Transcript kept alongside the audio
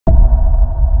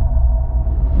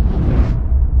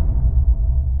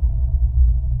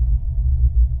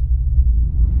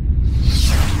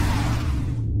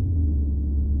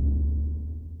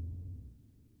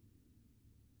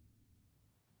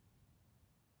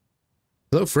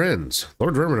Hello, friends.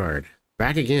 Lord Verminard,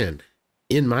 back again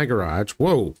in my garage.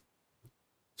 Whoa.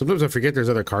 Sometimes I forget there's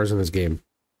other cars in this game.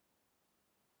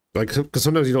 Like, because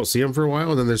sometimes you don't see them for a while,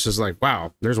 and then there's just like,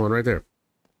 wow, there's one right there.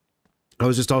 I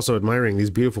was just also admiring these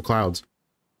beautiful clouds.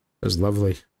 That's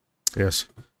lovely. Yes.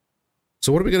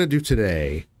 So what are we going to do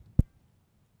today?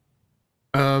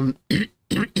 Again,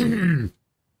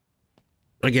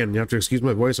 you have to excuse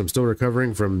my voice. I'm still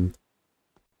recovering from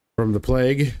the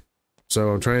plague.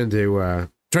 So I'm trying to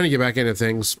get back into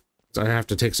things. I have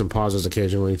to take some pauses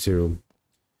occasionally to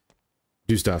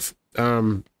do stuff.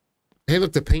 Hey,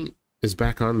 look, the paint is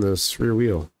back on this rear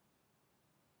wheel.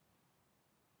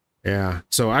 Yeah,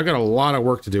 so I've got a lot of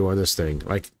work to do on this thing.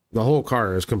 Like, the whole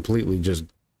car is completely just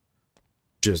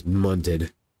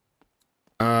munted.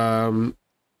 I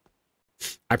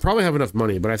probably have enough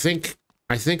money, but I think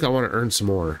I want to earn some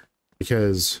more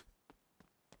because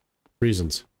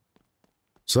reasons.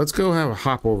 So let's go have a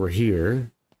hop over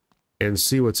here and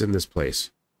see what's in this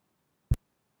place.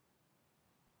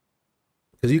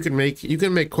 Because you can make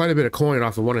quite a bit of coin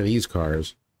off of one of these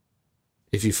cars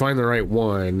if you find the right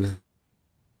one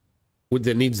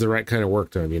that needs the right kind of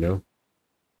work done, you know?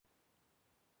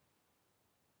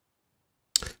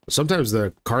 Sometimes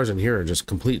the cars in here are just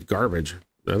complete garbage.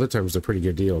 Other times they're pretty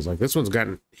good deals. Like this one's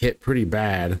gotten hit pretty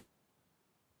bad.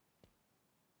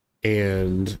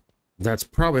 And that's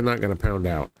probably not going to pound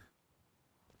out.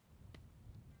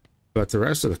 But the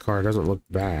rest of the car doesn't look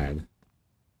bad.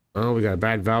 Oh, we got a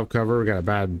bad valve cover. We got a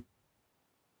bad...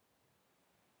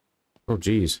 Oh,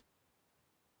 geez.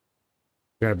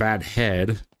 We got a bad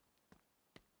head.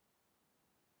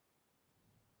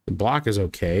 The block is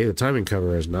okay. The timing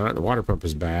cover is not. The water pump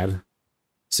is bad.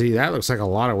 See, that looks like a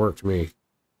lot of work to me.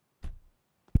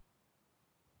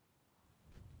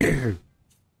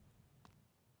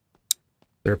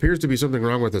 There appears to be something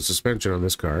wrong with the suspension on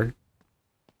this car.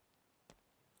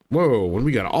 Whoa, and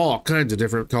we got all kinds of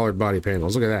different colored body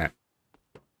panels. Look at that.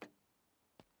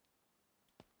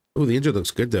 Oh, the engine looks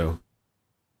good, though.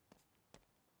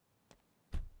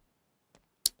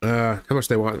 How much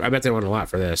they want? I bet they want a lot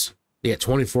for this. Yeah,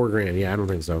 24 grand. Yeah, I don't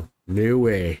think so. No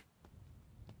way.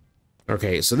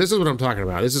 Okay, so this is what I'm talking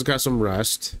about. This has got some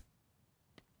rust.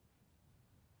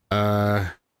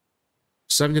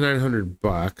 7,900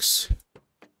 bucks.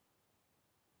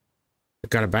 It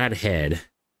got a bad head.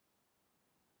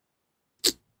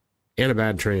 And a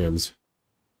bad trans.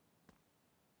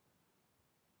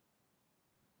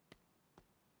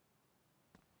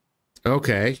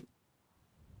 Okay.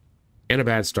 And a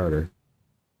bad starter.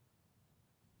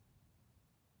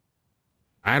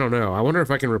 I don't know. I wonder if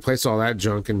I can replace all that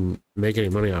junk and make any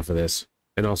money off of this.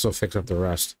 And also fix up the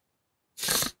rust.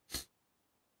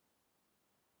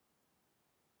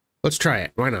 Let's try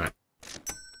it. Why not?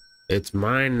 It's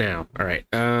mine now. All right.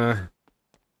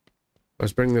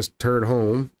 Let's bring this turd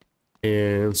home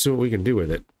and see what we can do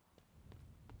with it.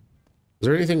 Is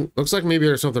there anything? Looks like maybe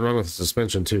there's something wrong with the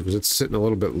suspension too, because it's sitting a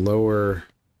little bit lower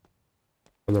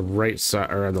on the right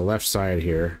side or on the left side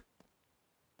here.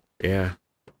 Yeah.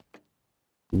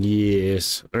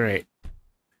 Yes. All right.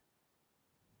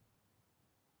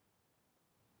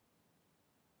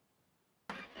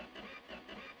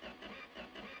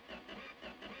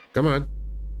 Come on.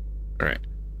 All right.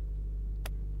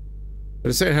 Did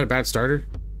it say it had a bad starter?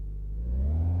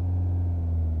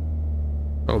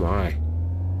 Oh my.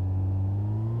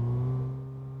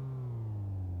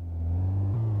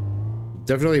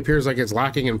 Definitely appears like it's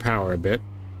lacking in power a bit.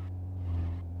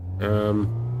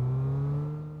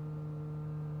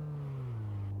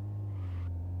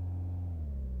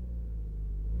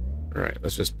 All right,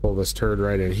 let's just pull this turd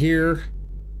right in here.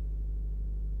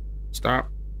 Stop.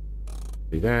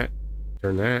 Do that.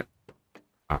 Turn that.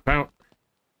 Hop out.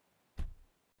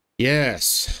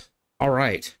 Yes. All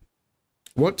right.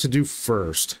 What to do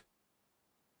first?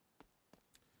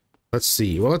 Let's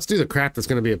see. Well, let's do the crap that's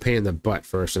going to be a pain in the butt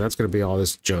first, and that's going to be all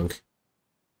this junk.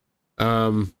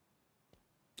 Also,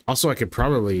 it would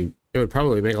probably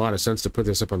make a lot of sense to put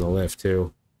this up on the lift,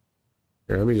 too.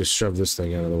 Here, let me just shove this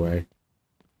thing out of the way.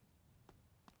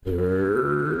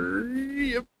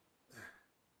 Yep.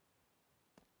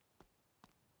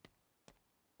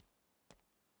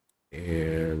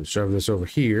 And shove this over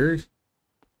here.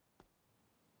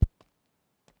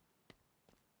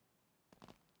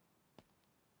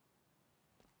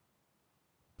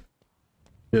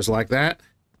 Just like that.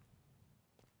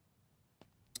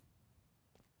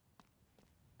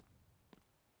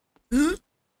 Oop.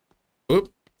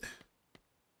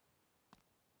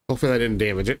 Hopefully that didn't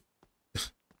damage it.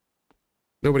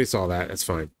 Nobody saw that. That's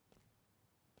fine.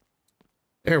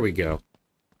 There we go.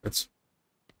 That's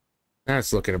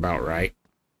looking about right.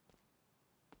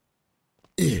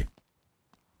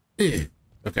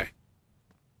 Okay.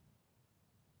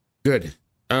 Good.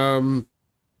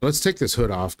 Let's take this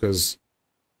hood off, because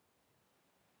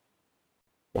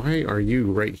why are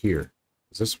you right here?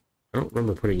 Is this... I don't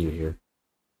remember putting you here.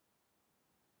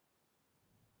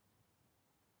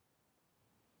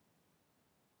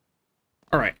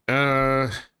 All right.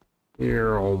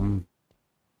 Here,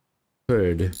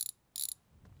 hood.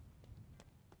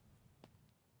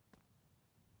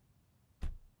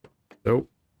 Nope.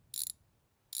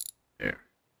 There.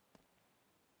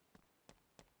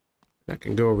 That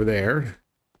can go over there.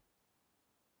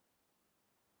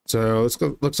 So let's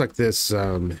go. Looks like this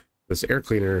this air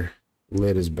cleaner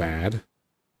lid is bad.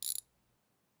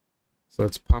 So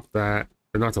let's pop that,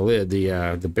 or not the lid,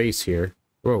 the base here.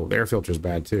 Whoa, the air filter's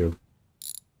bad too.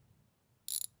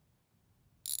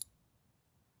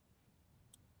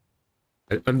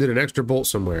 I undid an extra bolt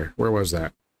somewhere. Where was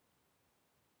that?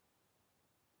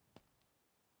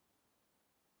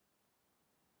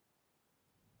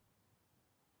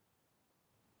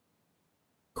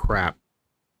 Crap.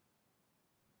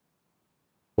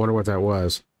 Wonder what that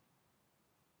was.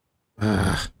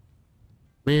 Ah,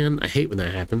 man, I hate when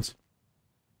that happens.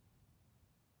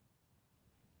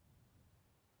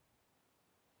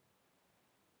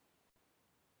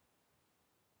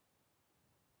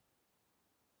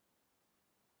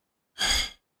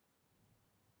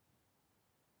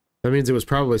 That means it was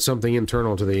probably something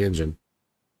internal to the engine.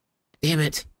 Damn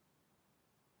it.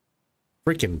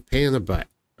 Freaking pain in the butt.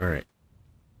 All right.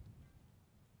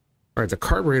 All right, the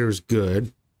carburetor's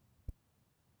good.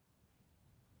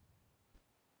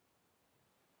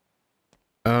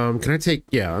 Can I take...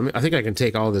 Yeah, I think I can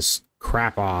take all this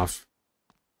crap off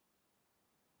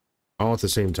all at the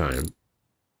same time.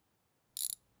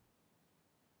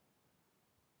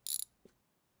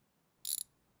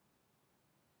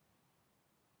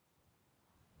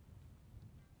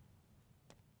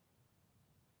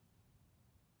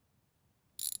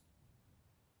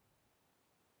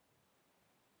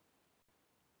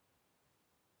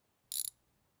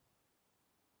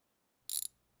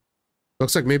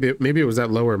 Looks like maybe it was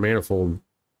that lower manifold.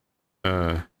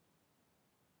 I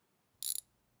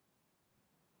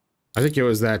think it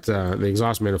was that the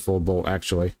exhaust manifold bolt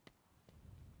actually.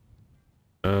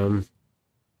 Okay,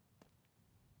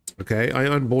 I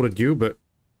unbolted you, but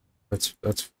that's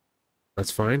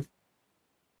fine.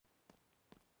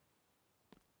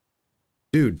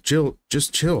 Dude, chill,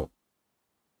 just chill.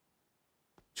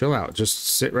 Chill out. Just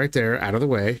sit right there, out of the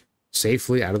way,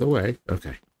 safely out of the way.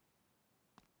 Okay.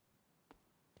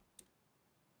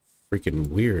 Freaking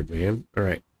weird, man. All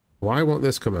right. Why won't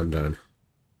this come undone?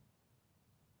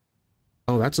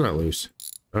 Oh, that's not loose.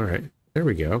 All right. There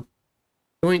we go.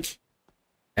 Doink.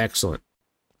 Excellent.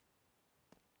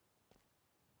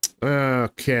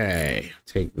 Okay.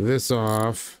 Take this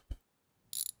off.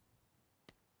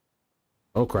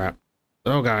 Oh, crap.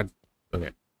 Oh, God.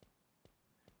 Okay.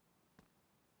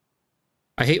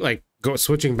 I hate, like,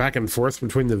 switching back and forth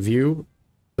between the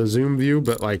zoom view,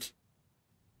 but, like,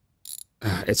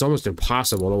 it's almost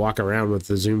impossible to walk around with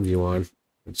the zoom view on.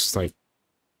 It's just like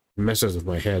messes with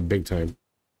my head big time.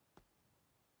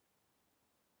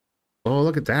 Oh,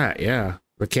 look at that. Yeah.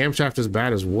 The camshaft is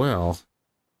bad as well.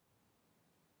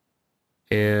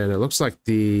 And it looks like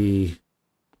the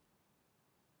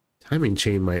timing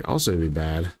chain might also be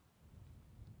bad.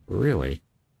 Really?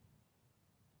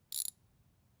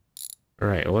 All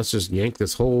right, well, let's just yank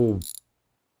this whole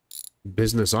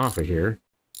business off of here.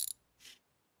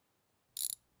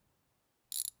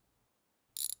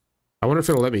 I wonder if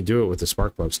it'll let me do it with the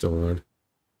spark plug still on.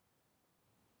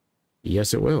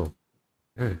 Yes, it will.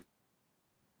 Okay.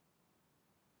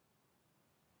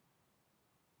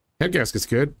 Head gasket's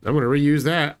good. I'm going to reuse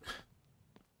that.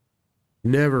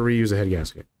 Never reuse a head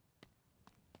gasket.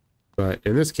 But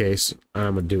in this case,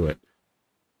 I'm going to do it.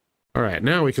 All right,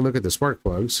 now we can look at the spark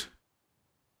plugs.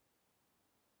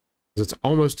 It's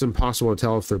almost impossible to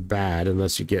tell if they're bad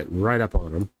unless you get right up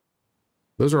on them.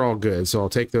 Those are all good, so I'll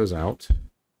take those out.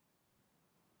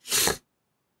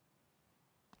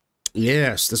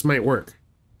 Yes, this might work.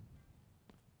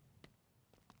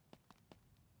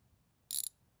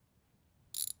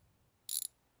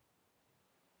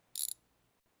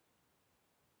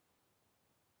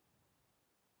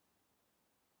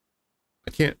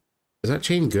 I can't... Is that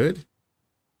chain good?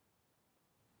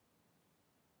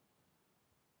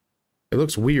 It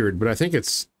looks weird, but I think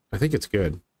it's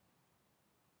good.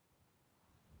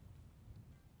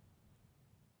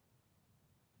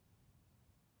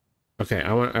 Okay,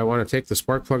 I want to take the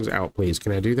spark plugs out, please.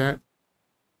 Can I do that?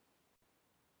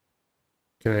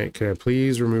 Can I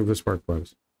please remove the spark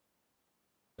plugs?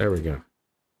 There we go.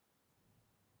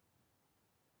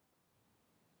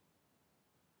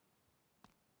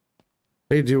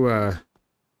 I need to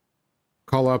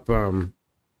call up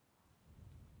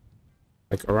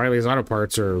like O'Reilly's Auto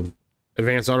Parts or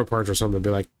Advanced Auto Parts or something. Be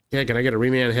like, yeah, can I get a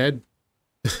reman head?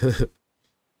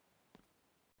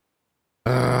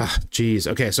 Geez.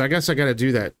 Okay, so I guess I got to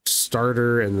do that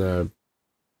starter and the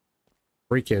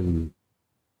freaking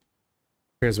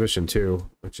transmission too,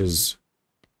 which is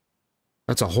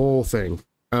that's a whole thing.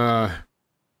 Where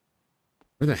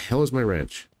the hell is my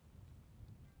wrench?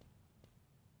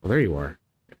 Well, there you are.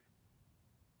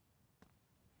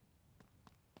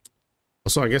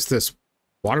 Also, I guess this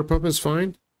water pump is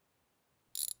fine.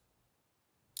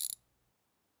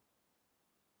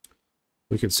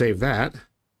 We could save that.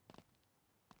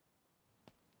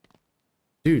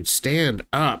 Dude, stand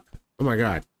up. Oh my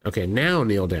god. Okay, now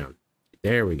kneel down.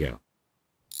 There we go.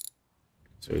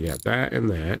 So we got that and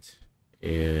that.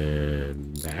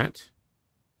 And that.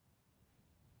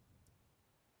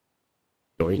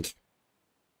 Doink.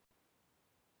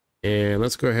 And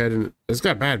let's go ahead and... It's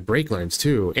got bad brake lines,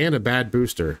 too. And a bad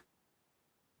booster.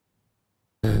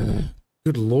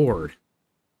 Good lord.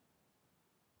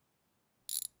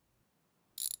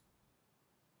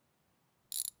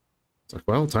 It's like,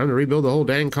 well, time to rebuild the whole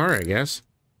dang car, I guess.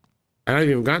 I haven't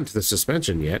even gotten to the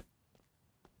suspension yet.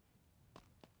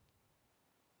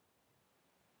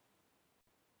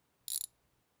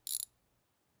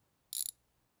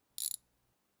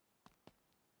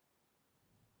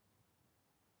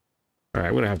 All right,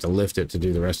 I'm gonna have to lift it to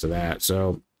do the rest of that.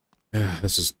 So,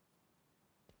 this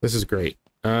is great.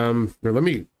 Now let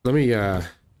me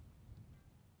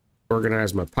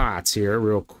organize my pots here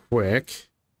real quick.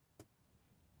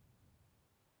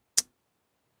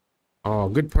 All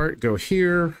good part go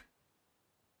here.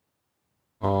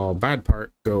 All bad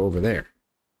part go over there.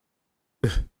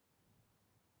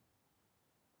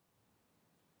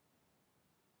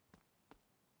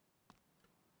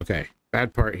 Okay,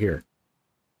 bad part here.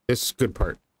 This is good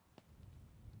part.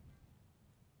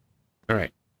 All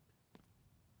right.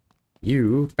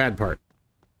 You, bad part.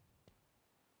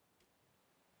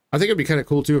 I think it'd be kind of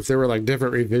cool too if there were like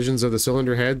different revisions of the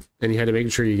cylinder head and you had to make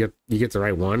sure you get the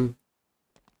right one.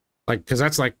 Like, because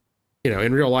that's like, you know,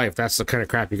 in real life, that's the kind of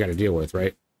crap you got to deal with,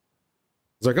 right?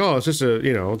 It's like, oh, it's just a,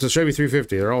 you know, it's a Chevy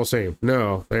 350. They're all the same.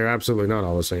 No, they're absolutely not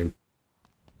all the same.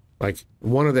 Like,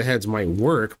 one of the heads might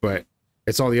work, but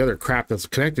it's all the other crap that's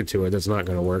connected to it that's not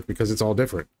going to work because it's all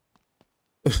different.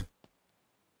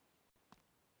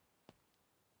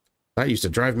 That used to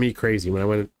drive me crazy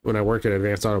when I worked at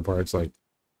Advanced Auto Parts. Like,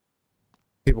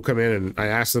 people come in and I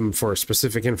ask them for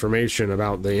specific information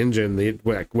about the engine,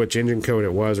 which engine code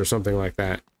it was or something like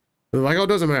that. They're like, oh, it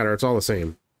doesn't matter. It's all the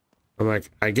same. I'm like,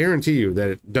 I guarantee you that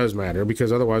it does matter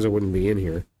because otherwise it wouldn't be in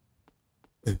here.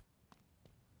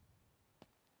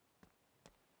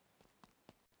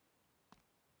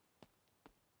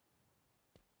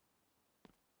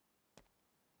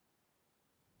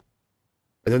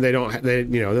 And then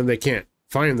then they can't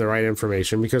find the right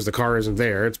information because the car isn't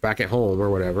there. It's back at home or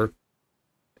whatever.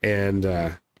 And,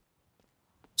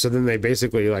 so then they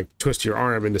basically like twist your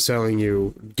arm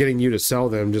into getting you to sell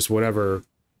them just whatever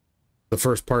the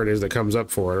first part is that comes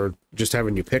up for it, or just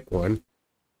having you pick one.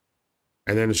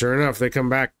 And then sure enough, they come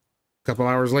back a couple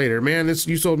hours later. Man,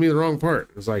 you sold me the wrong part.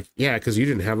 It's like, yeah, because you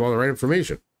didn't have all the right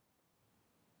information.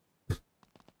 Do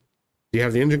you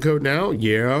have the engine code now?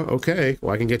 Yeah, okay.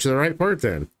 Well, I can get you the right part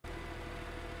then.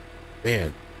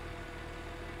 Man.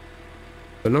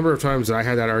 The number of times that I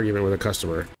had that argument with a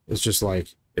customer, it's just like,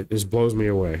 it just blows me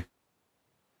away.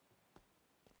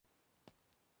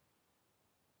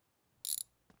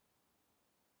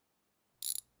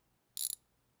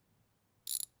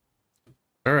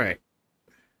 All right.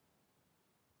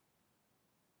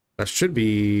 That should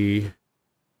be...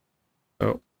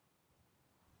 Oh.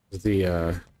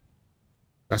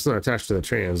 That's not attached to the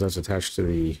trans, that's attached to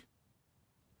the...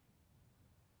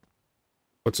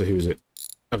 who's it?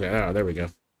 Okay, oh, there we go.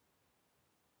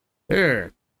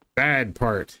 There. Bad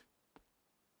part.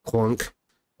 Clunk.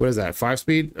 What is that,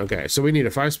 5-speed? Okay, so we need a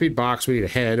 5-speed box, we need a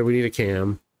head, we need a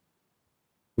cam.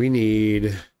 We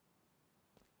need...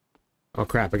 Oh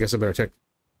crap, I guess I better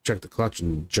check the clutch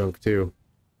and junk too.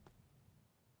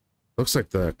 Looks like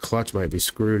the clutch might be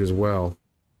screwed as well.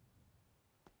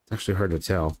 It's actually hard to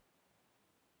tell.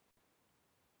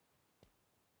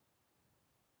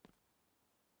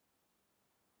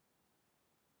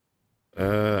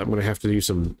 I'm gonna have to do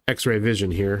some X-ray vision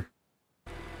here.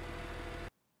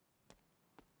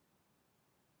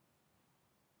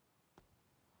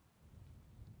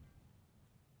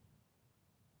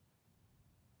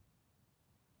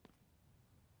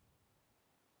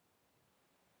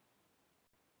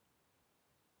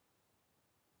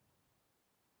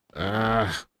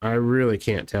 I really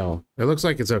can't tell. It looks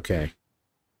like it's okay.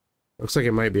 Looks like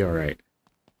it might be all right.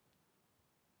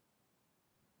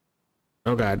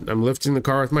 Oh God, I'm lifting the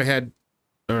car with my head.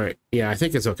 All right, yeah, I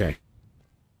think it's okay.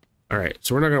 All right,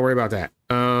 so we're not gonna worry about that.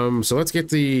 So let's get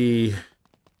the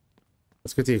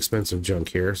expensive junk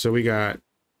here. So we got,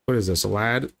 what is this, a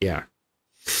lad? Yeah.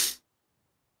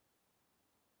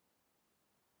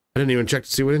 I didn't even check to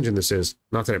see what engine this is.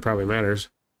 Not that it probably matters.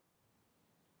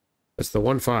 That's the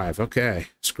 1.5. Okay,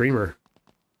 Screamer.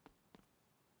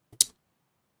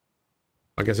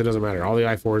 I guess it doesn't matter. All the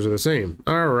i4s are the same.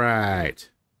 All right.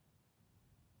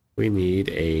 We need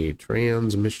a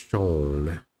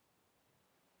transmission.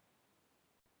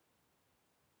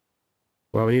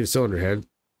 Well, we need a cylinder head.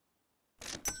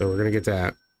 So we're going to get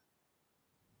that.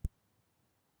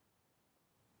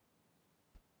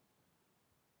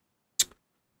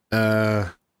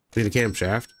 We need a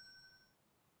camshaft.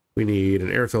 We need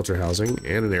an air filter housing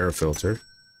and an air filter.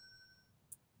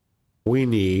 We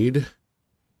need...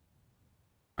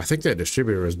 I think that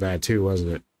distributor was bad too,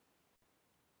 wasn't it?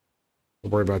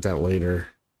 We'll worry about that later.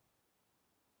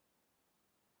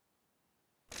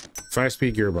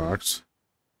 5-speed gearbox.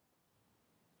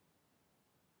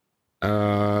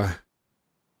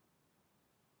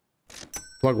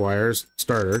 Plug wires,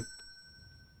 starter.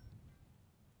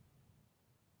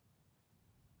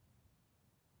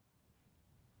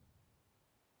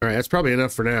 All right, that's probably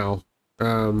enough for now.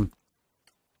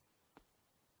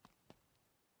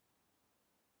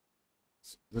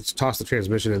 Let's toss the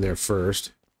transmission in there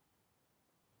first.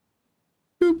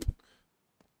 Boop.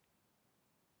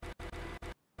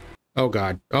 Oh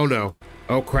God. Oh no.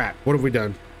 Oh crap. What have we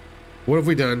done? What have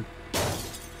we done?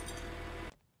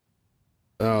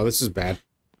 Oh, this is bad.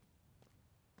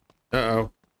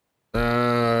 Uh-oh.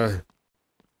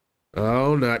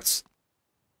 Oh, nuts.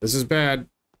 This is bad.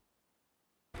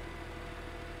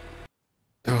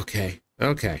 Okay.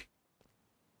 Okay.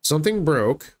 Something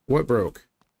broke. What broke?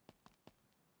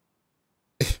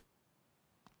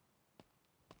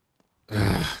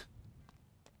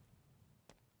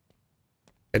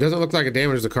 It doesn't look like it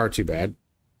damaged the car too bad.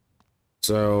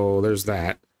 So, there's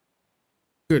that.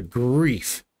 Good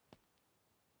grief.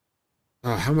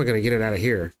 Oh, how am I going to get it out of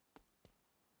here?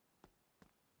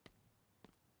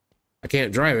 I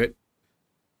can't drive it.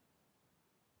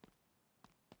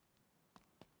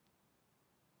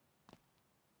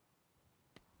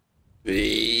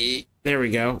 There we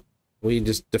go. We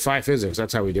just defy physics.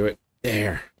 That's how we do it.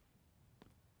 There.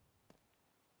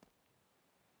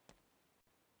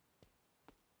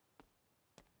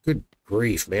 Good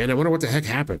grief, man. I wonder what the heck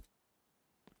happened.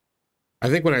 I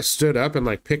think when I stood up and,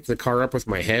 like, picked the car up with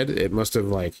my head, it must have,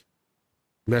 like,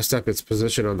 messed up its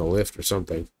position on the lift or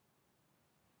something.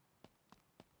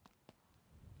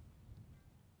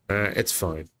 It's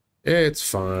fine. It's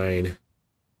fine.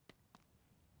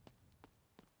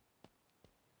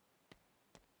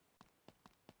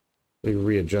 Let me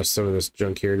readjust some of this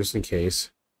junk here just in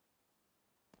case.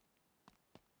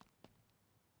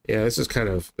 Yeah, this is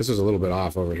a little bit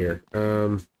off over here.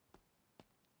 I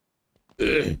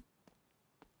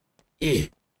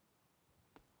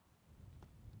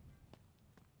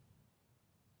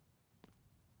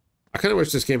kind of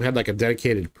wish this game had like a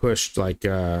dedicated push like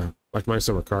My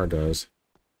Summer Car does.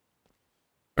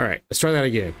 All right, let's try that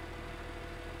again.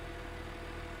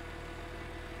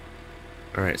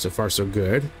 All right, so far so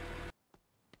good.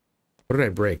 What did I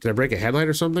break? Did I break a headlight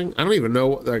or something? I don't even know.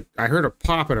 Like, I heard a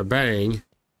pop and a bang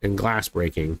and glass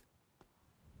breaking,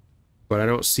 but I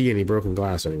don't see any broken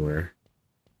glass anywhere.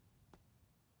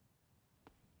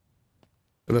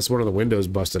 Unless one of the windows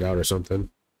busted out or something.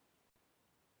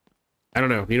 I don't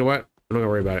know. You know what? I'm not gonna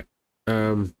worry about it.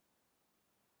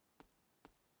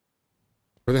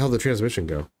 Where the hell did the transmission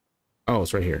go? Oh,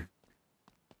 it's right here.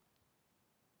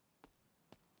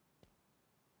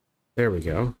 There we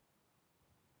go.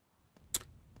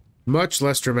 Much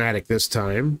less dramatic this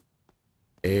time.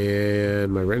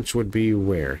 And my wrench would be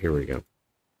where? Here we go.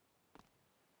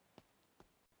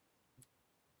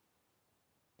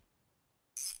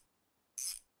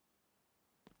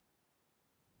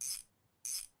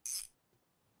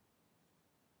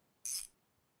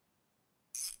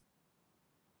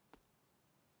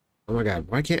 Oh my God,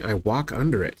 why can't I walk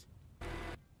under it?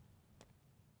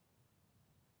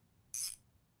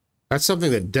 That's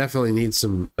something that definitely needs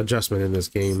some adjustment in this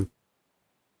game.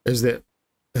 Is that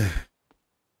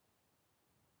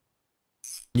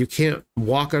you can't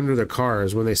walk under the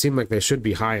cars when they seem like they should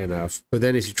be high enough, but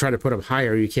then if you try to put them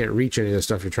higher, you can't reach any of the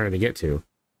stuff you're trying to get to.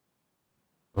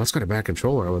 Well, it's got a bad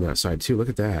control arm on that side too. Look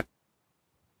at that.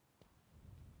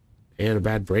 And a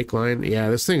bad brake line. Yeah,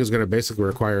 this thing is going to basically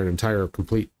require an entire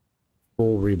complete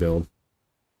full rebuild.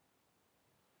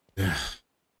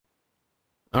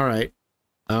 All right.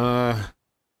 Let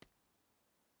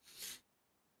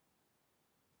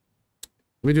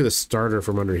me do the starter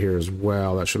from under here as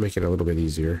well. That should make it a little bit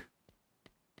easier.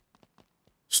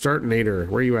 Start Nader.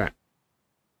 Where are you at?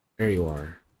 There you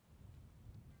are.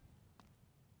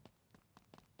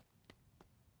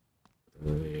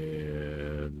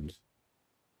 And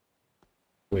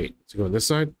wait, is it going this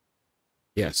side?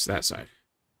 Yes, that side.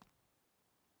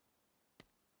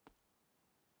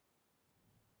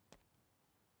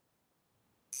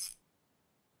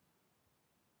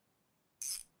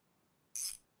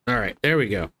 All right, there we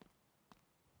go.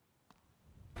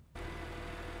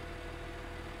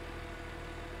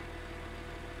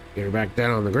 Get her back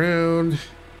down on the ground.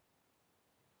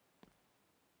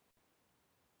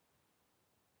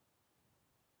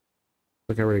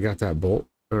 Look, I already got that bolt.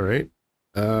 All right.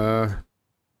 That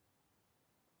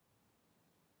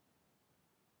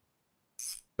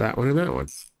one and that one.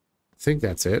 I think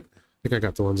that's it. I think I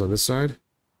got the ones on this side.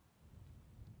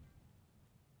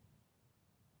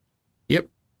 Yep.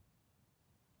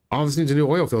 All this needs a new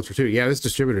oil filter too. Yeah, this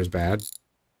distributor is bad. Let's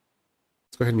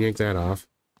go ahead and yank that off.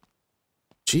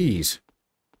 Jeez.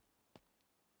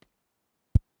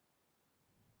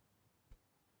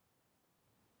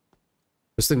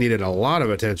 This thing needed a lot of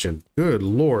attention. Good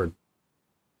Lord.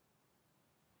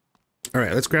 All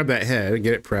right, let's grab that head and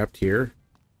get it prepped here.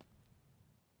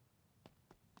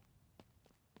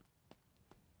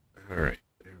 All right,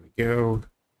 there we go.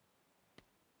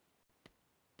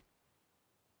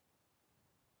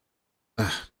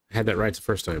 I had that right the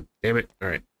first time. Damn it. All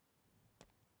right.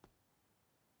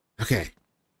 Okay.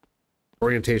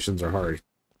 Orientations are hard.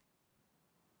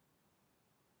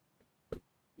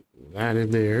 That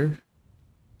in there.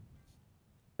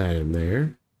 That in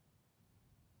there.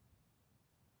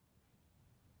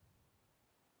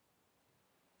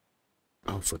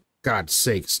 Oh, for God's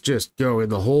sakes, just go in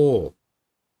the hole.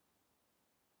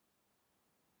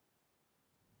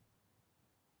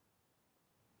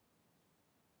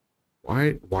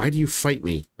 Why do you fight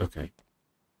me? Okay.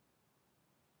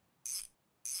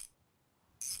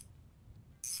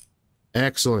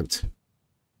 Excellent.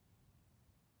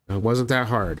 It wasn't that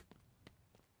hard.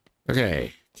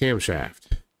 Okay,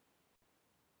 camshaft.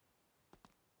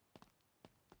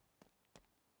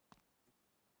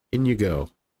 In you go.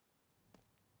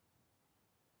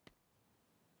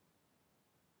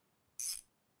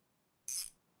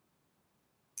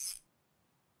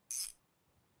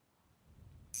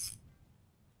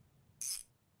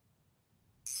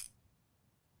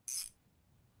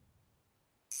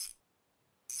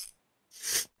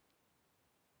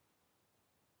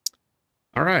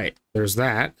 All right, there's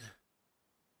that.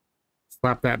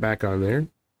 Slap that back on there.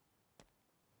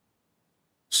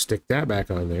 Stick that back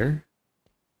on there.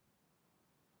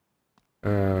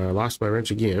 Lost my wrench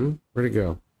again. Where'd it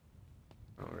go?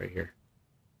 Oh, right here.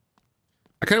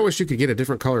 I kind of wish you could get a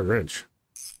different colored wrench.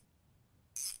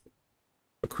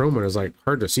 The chrome one is like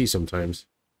hard to see sometimes.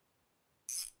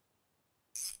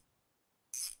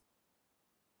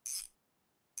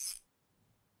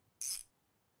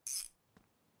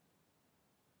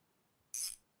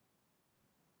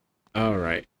 All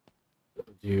right.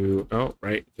 Oh,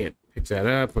 right. Can't pick that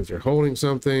up once you're holding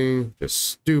something. Just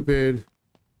stupid.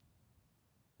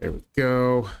 There we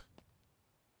go.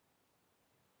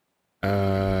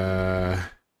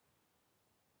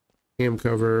 Cam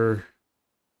cover.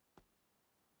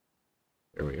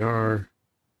 There we are.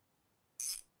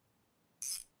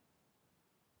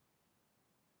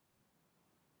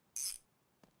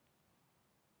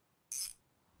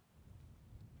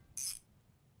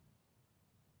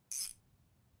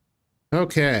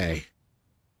 Okay.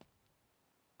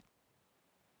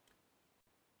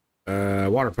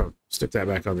 Water pump. Stick that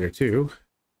back on there too.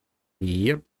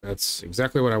 Yep, that's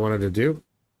exactly what I wanted to do.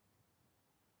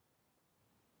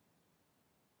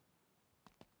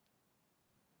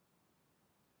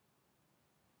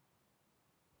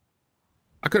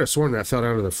 I could have sworn that fell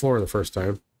down to the floor the first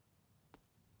time.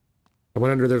 I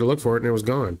went under there to look for it and it was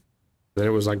gone. Then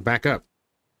it was like back up.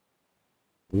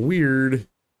 Weird.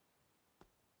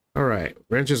 All right,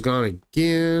 wrench is gone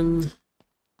again.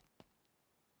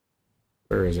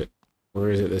 Where is it? Where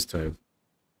is it this time?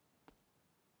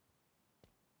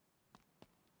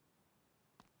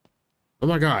 Oh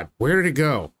my God, where did it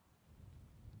go?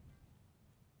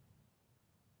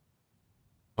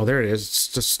 Oh, there it is. It's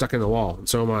just stuck in the wall, and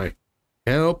so am I.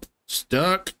 Help!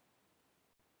 Stuck!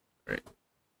 All right.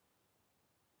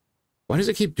 Why does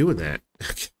it keep doing that?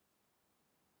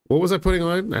 What was I putting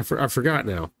on? I forgot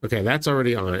now. Okay, that's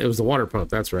already on. It was the water pump.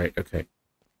 That's right. Okay.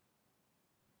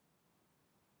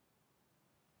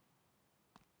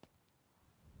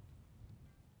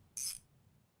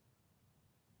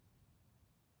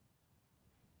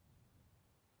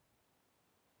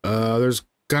 There's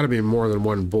got to be more than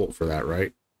one bolt for that,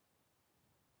 right?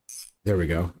 There we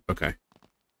go. Okay.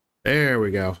 There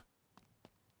we go.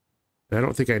 I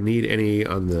don't think I need any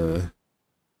on the...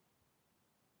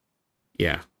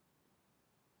 Yeah.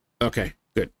 Okay,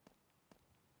 good.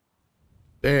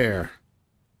 There.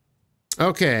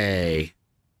 Okay.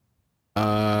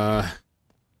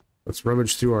 Let's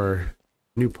rummage through our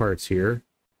new parts here.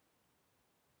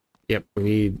 Yep, we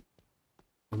need...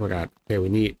 Oh my god. Okay, we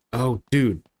need... Oh,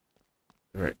 dude.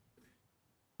 All right.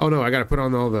 Oh no, I gotta put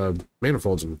on all the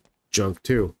manifolds and junk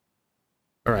too.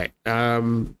 All right.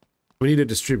 We need a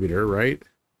distributor, right?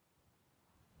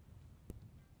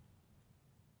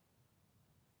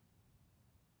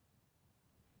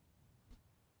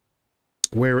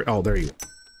 Where? Oh, there you go.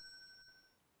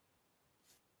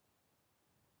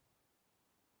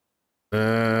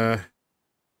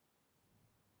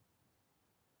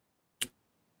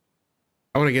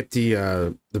 I want to get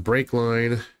the brake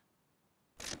line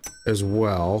as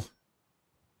well.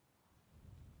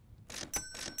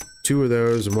 2 of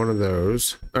those and 1 of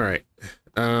those. All right.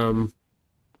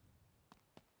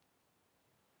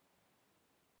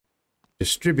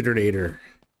 Distributor.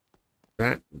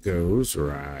 That goes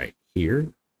right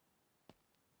here.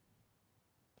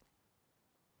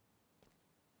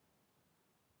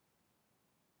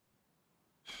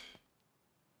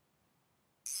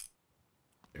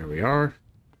 There we are.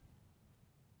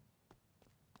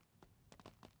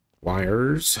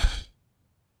 Wires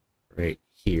right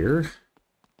here.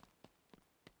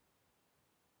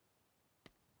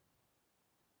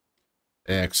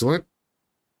 Excellent.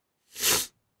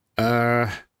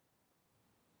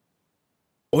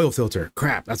 Oil filter.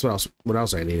 Crap, that's what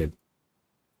else I needed.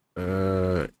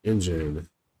 Engine.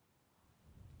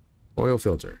 Oil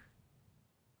filter.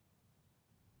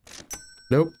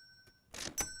 Nope.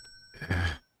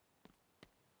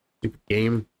 Stupid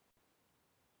game.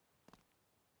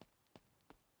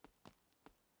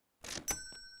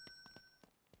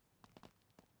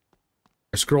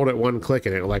 I scrolled at 1 click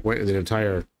and it like went in an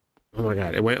entire... Oh my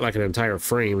god, it went like an entire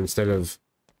frame instead of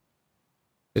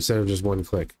just 1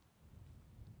 click.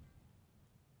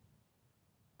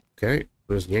 Okay,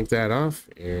 we'll just yank that off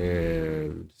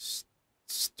and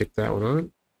stick that one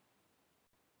on.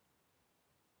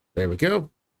 There we go.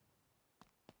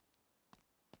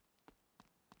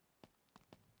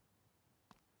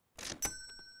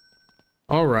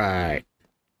 All right.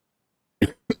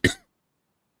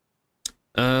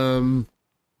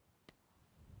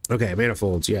 Okay,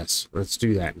 manifolds, yes. Let's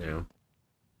do that now.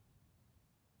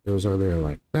 Goes on there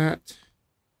like that.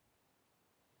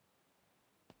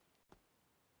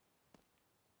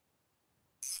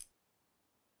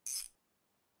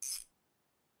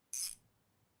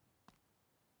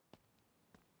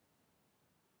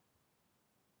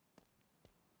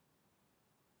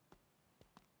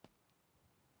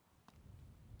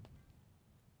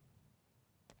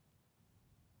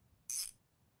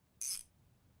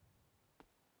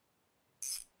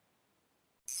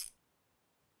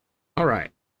 All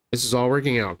right. This is all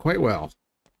working out quite well.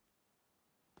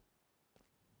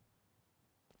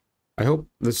 I hope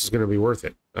this is going to be worth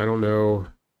it. I don't know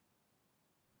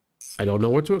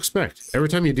what to expect. Every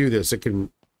time you do this, it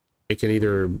can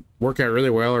either work out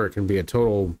really well or it can be a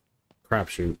total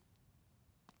crapshoot.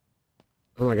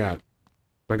 Oh my god.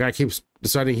 My guy keeps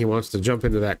deciding he wants to jump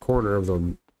into that corner of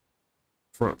the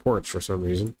front porch for some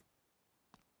reason.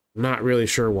 Not really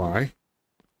sure why.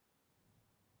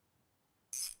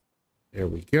 There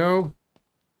we go.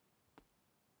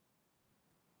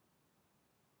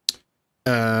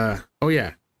 Oh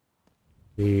yeah.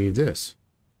 Need this.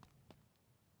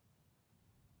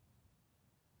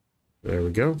 There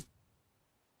we go.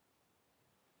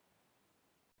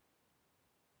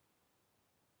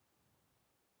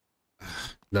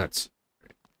 Nuts.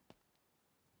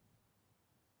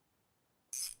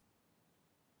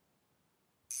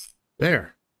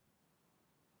 There.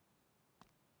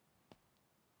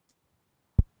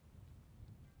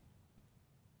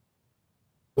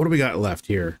 What do we got left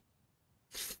here?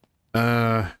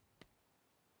 Oh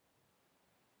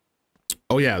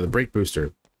yeah, the brake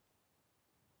booster.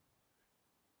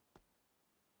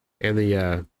 And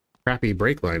the crappy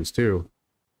brake lines too.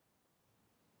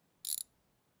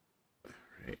 All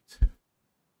right.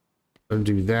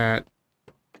 Undo that.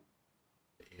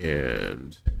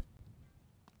 And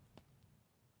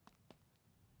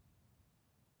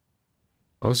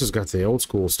oh, this has got the old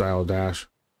school style dash.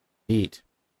 Neat.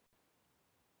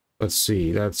 Let's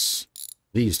see, that's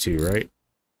these 2, right?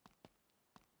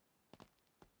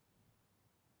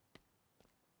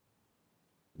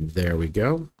 There we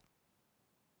go.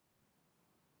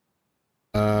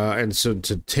 And so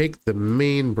to take the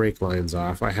main brake lines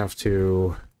off, I have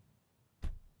to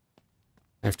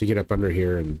get up under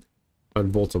here and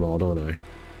unbolt them all, don't I?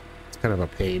 It's kind of a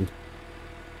pain.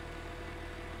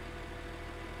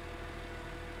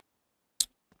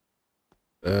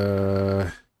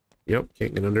 Yep,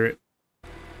 can't get under it.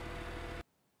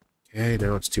 Okay,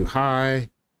 now it's too high.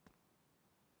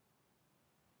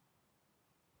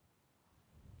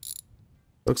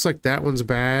 Looks like that one's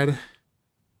bad.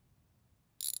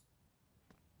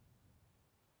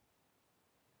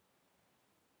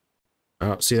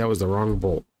 Oh, see, that was the wrong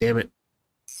bolt. Damn it.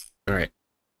 All right.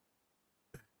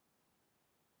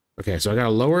 Okay, so I gotta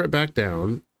lower it back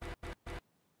down.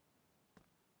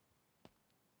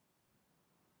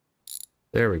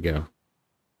 There we go.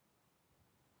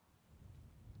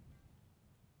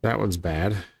 That one's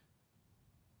bad.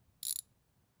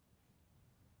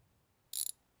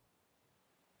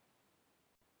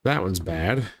 That one's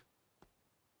bad.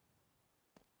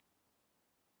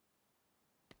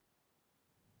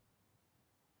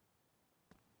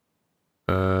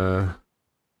 All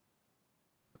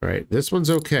right, this one's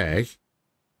okay.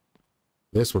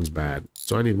 This one's bad.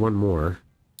 So I need one more.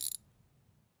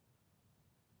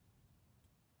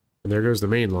 And there goes the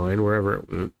main line, wherever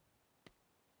it went.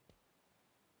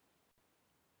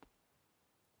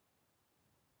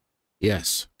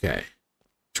 Yes, okay.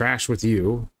 Trash with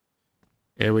you.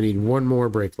 And we need one more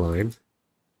brake line.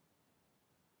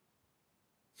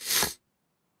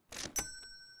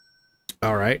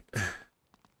 All right.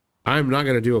 I'm not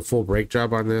going to do a full brake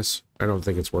job on this. I don't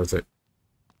think it's worth it.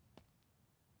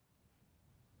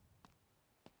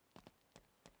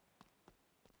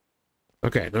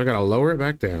 Okay, now I got to lower it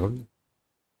back down.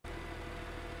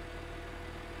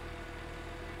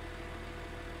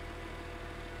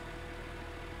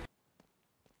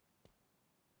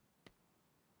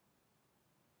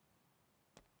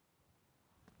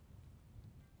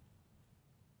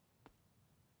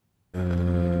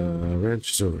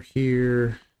 Wrench is over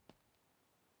here.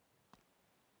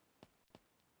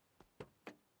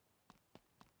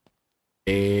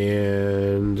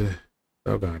 And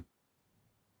oh god.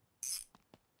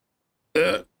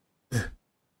 There.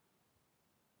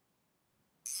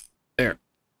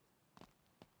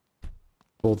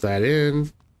 Bolt that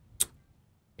in.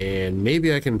 And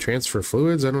maybe I can transfer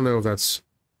fluids. I don't know if that's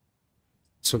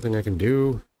something I can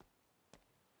do.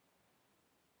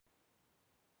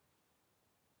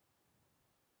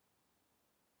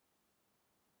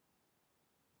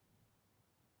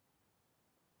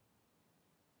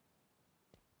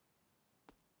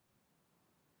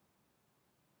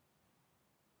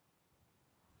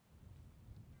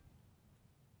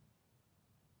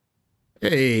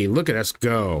 Hey, look at us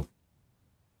go.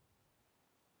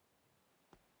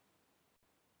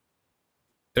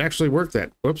 It actually worked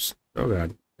that. Whoops. Oh,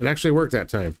 God. It actually worked that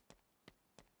time.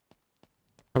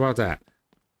 How about that?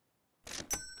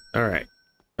 All right.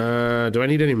 Do I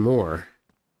need any more?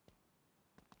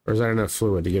 Or is that enough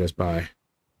fluid to get us by?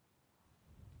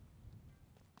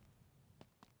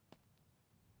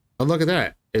 Oh, look at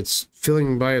that. It's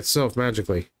filling by itself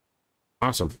magically.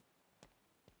 Awesome.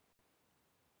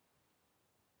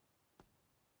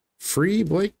 Free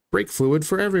brake fluid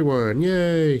for everyone.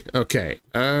 Yay. Okay.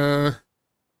 All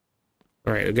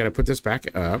right, we got to put this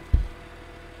back up.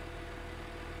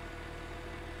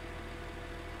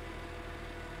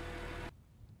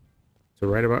 So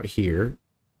right about here.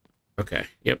 Okay.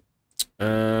 Yep.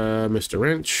 Mr.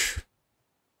 Wrench.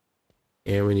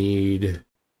 And we need...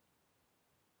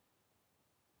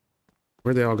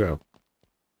 Where'd they all go?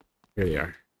 Here they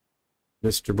are.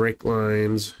 Mr. Brake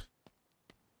Lines.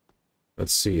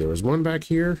 Let's see. There was one back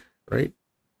here, right?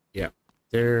 Yeah.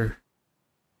 There.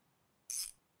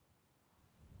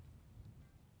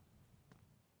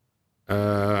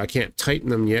 I can't tighten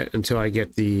them yet until I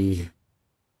get the...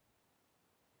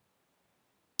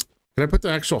 Can I put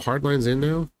the actual hard lines in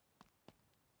now?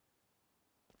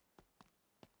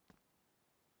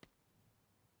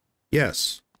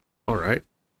 Yes. All right.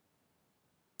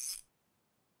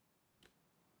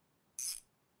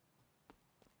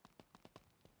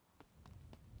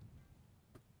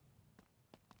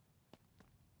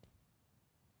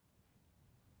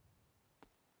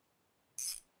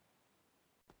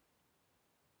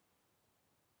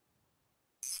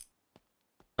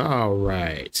 All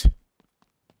right.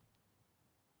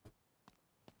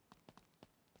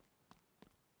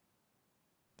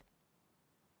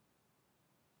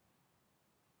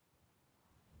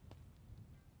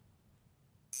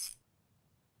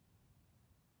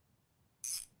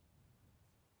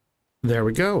 There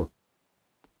we go.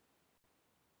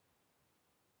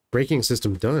 Braking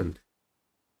system done.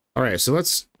 All right, so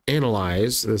let's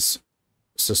analyze this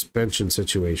suspension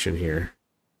situation here.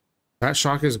 That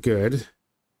shock is good.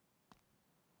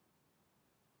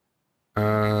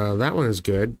 That one is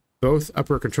good. Both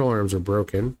upper control arms are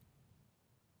broken.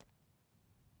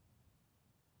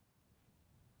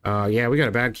 Yeah, we got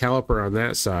a bad caliper on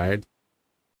that side.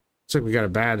 Looks like we got a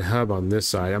bad hub on this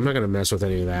side. I'm not gonna mess with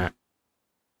any of that.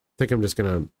 I think I'm just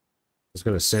gonna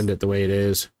send it the way it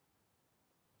is.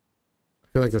 I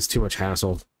feel like that's too much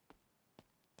hassle.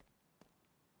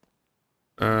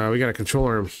 We got a control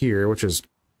arm here, which is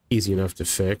easy enough to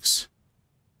fix.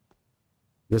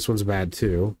 This one's bad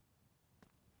too.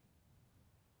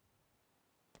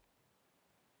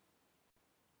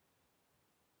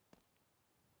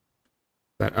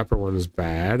 That upper one is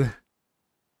bad.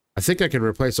 I think I can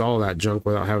replace all of that junk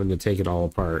without having to take it all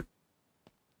apart.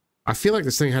 I feel like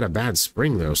this thing had a bad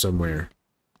spring, though, somewhere.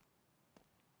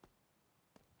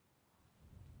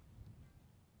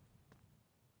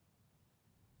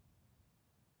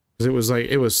 Because it was like,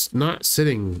 it was not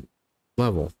sitting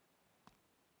level.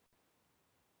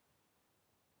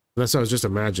 Unless I was just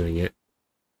imagining it.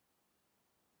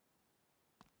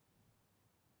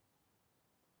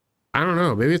 I don't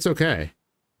know. Maybe it's okay.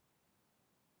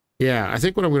 Yeah, I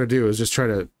think what I'm going to do is just try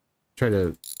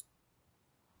to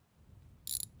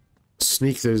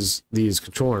sneak these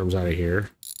control arms out of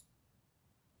here.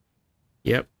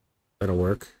 Yep, that'll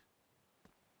work.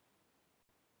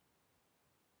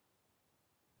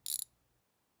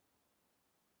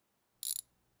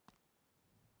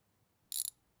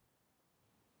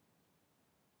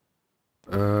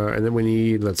 And then we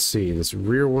need, let's see, this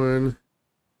rear one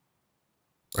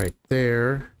right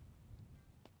there.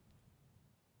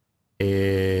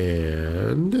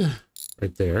 And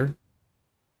right there.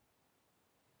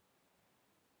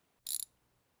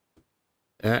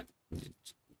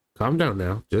 Calm down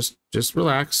now. Just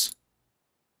relax.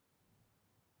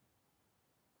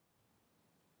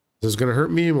 This is going to hurt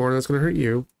me more than it's going to hurt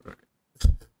you. All right.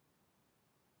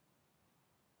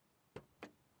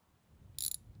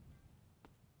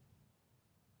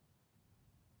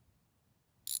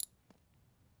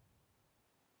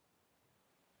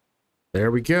 There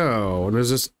we go. And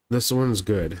this one's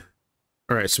good.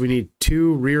 All right, so we need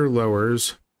 2 rear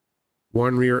lowers,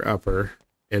 1 rear upper,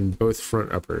 and both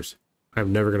front uppers.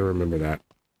 I'm never going to remember that.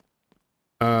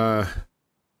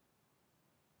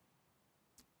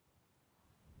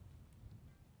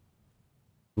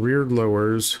 Rear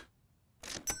lowers,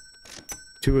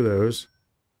 2 of those,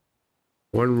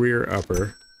 1 rear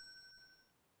upper.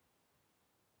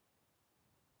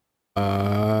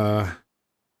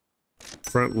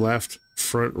 Front left,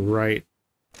 front right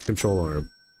control arm.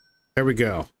 There we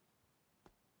go.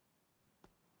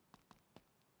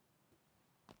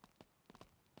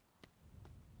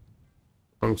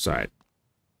 Wrong side.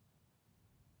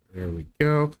 There we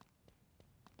go.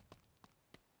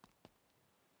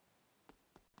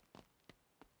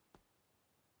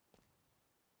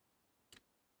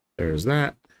 There's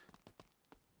that.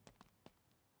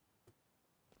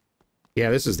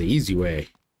 Yeah, this is the easy way.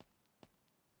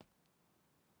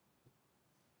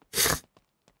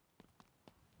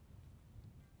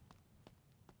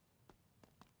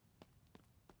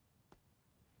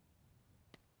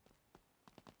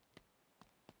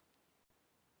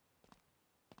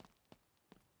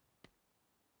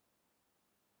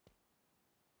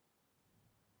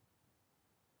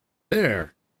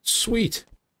 There. Sweet.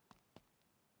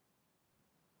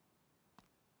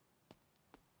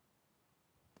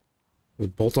 We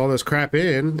bolt all this crap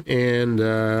in, and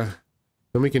then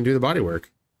we can do the body work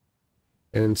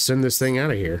and send this thing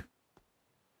out of here.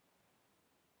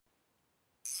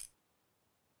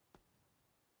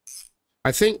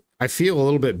 I think I feel a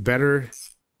little bit better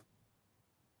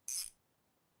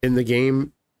in the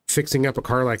game fixing up a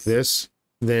car like this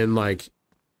than like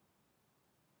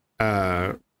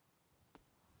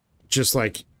just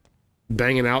like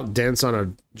banging out dents on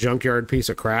a junkyard piece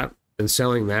of crap and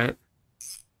selling that.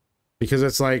 Because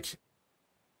it's like,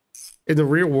 in the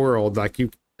real world, like you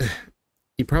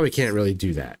probably can't really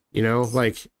do that, you know?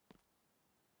 Like,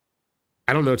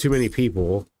 I don't know too many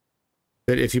people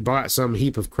that if you bought some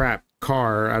heap of crap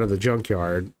car out of the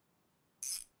junkyard,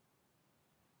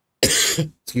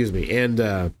 excuse me, and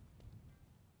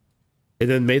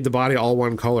then made the body all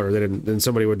one color, then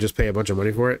somebody would just pay a bunch of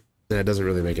money for it. That doesn't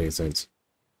really make any sense.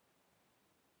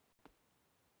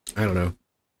 I don't know.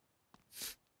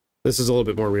 This is a little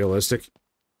bit more realistic.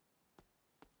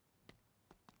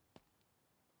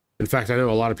 In fact, I know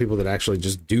a lot of people that actually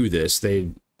just do this.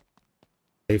 They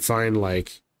find,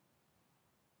 like,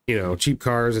 you know, cheap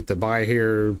cars at the buy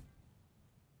here,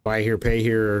 pay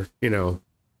here, you know,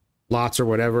 lots or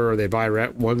whatever, or they buy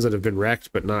ones that have been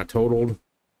wrecked but not totaled.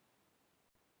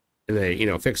 and they, you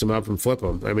know, fix them up and flip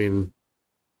them. I mean,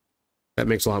 that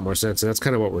makes a lot more sense, and that's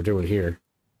kind of what we're doing here.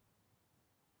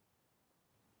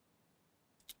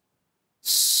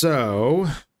 So,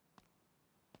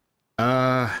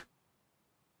 that's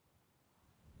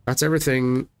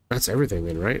everything. That's everything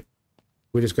then, right?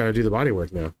 We just got to do the body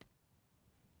work now.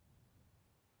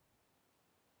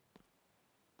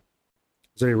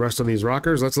 Is there any rust on these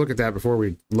rockers? Let's look at that before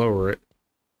we lower it.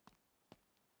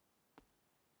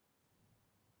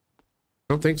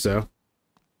 I don't think so.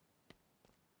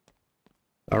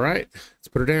 All right, let's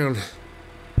put her down.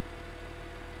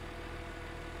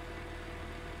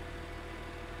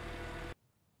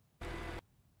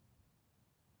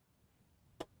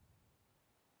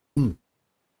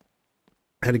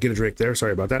 Had to get a drink there.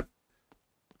 Sorry about that.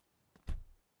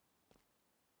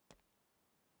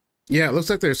 Yeah, it looks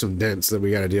like there's some dents that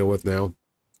we got to deal with now.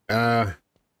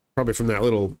 Probably from that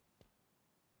little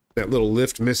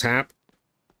lift mishap.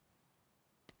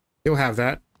 You'll have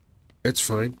that. It's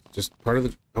fine. Just part of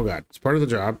the... Oh, God. It's part of the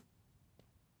job.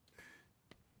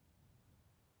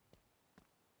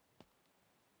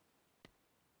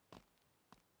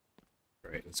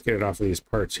 All right, let's get it off of these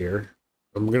parts here.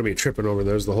 I'm going to be tripping over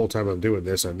those the whole time I'm doing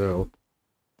this, I know.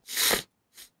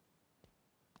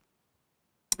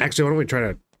 Actually, why don't we try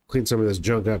to clean some of this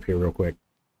junk up here real quick.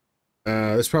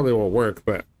 This probably won't work,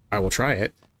 but I will try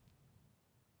it.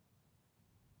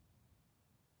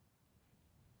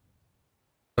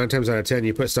 9 times out of 10,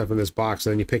 you put stuff in this box,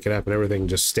 and then you pick it up, and everything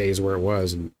just stays where it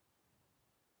was, and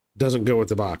doesn't go with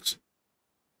the box.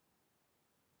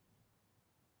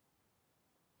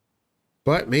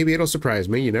 But maybe it'll surprise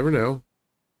me. You never know.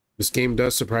 This game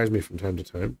does surprise me from time to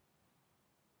time.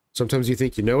 Sometimes you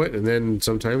think you know it, and then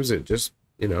sometimes it just,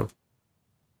 you know,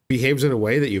 behaves in a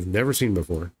way that you've never seen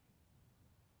before.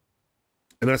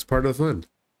 And that's part of the fun.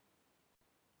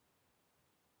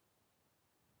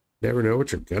 Never know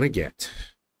what you're gonna get.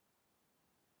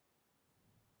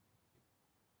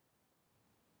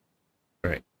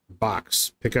 All right,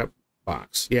 box. Pick up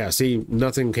box. Yeah, see,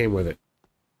 nothing came with it.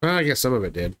 Well, I guess some of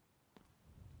it did.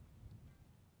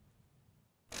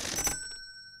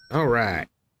 All right.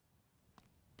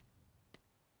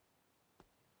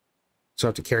 So I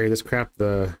have to carry this crap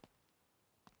the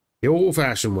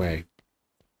old-fashioned way.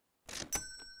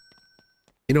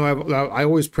 You know, I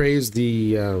always praise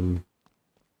the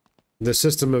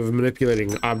system of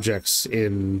manipulating objects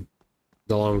in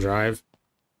the long drive,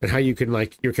 and how you can,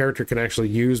 like, your character can actually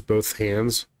use both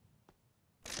hands,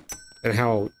 and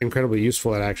how incredibly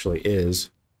useful it actually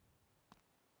is.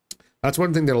 That's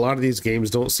one thing that a lot of these games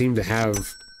don't seem to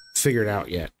have figured out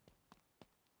yet,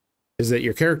 is that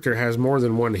your character has more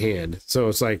than one hand. So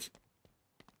it's like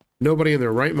nobody in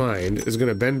their right mind is going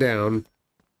to bend down,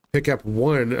 pick up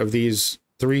one of these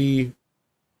 3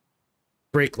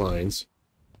 brake lines,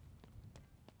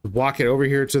 walk it over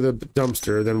here to the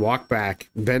dumpster, then walk back,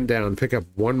 bend down, pick up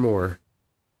one more.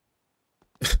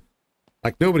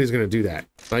 Like, nobody's going to do that.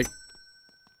 Like,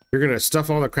 you're going to stuff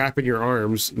all the crap in your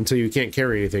arms until you can't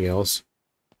carry anything else.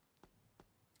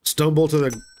 Stumble to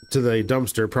the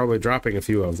dumpster, probably dropping a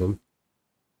few of them,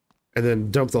 and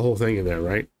then dump the whole thing in there,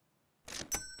 right?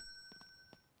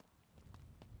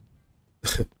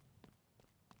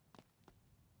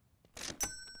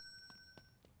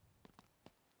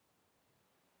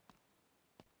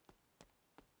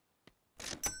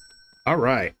 All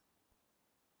right.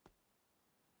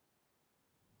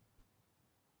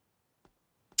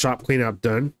 Shop cleanup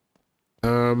done.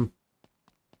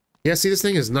 Yeah, see, this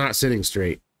thing is not sitting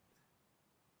straight.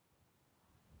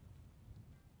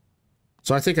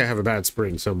 So I think I have a bad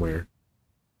spring somewhere.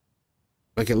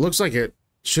 Like, it looks like it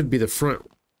should be the front,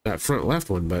 that front left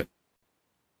one, but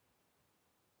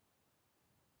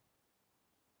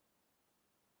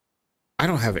I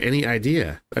don't have any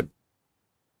idea.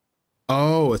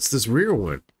 Oh, it's this rear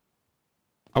one.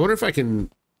 I wonder if I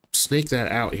can snake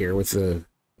that out here with the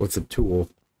tool.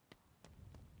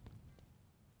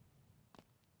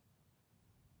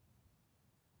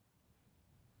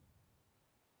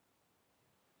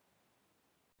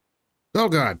 Oh,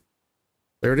 God.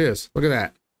 There it is. Look at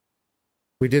that.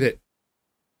 We did it.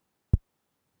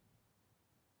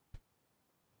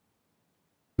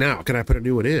 Now, can I put a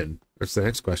new one in? That's the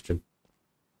next question.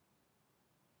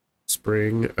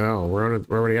 Spring. Oh, we're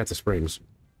already at the springs.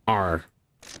 R.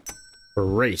 For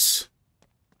race.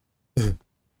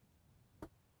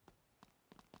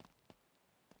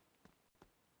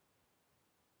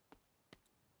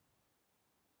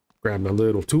 Grab my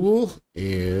little tool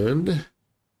and...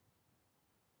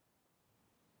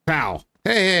 Pow.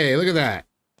 Hey, look at that.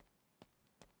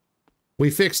 We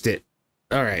fixed it.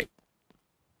 All right.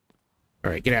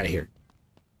 All right, get out of here.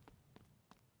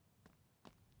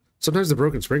 Sometimes the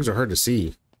broken springs are hard to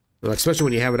see, like, especially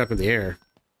when you have it up in the air.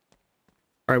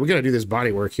 All right, we got to do this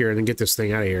body work here and then get this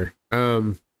thing out of here.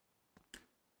 Oh,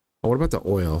 what about the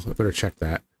oil? I better check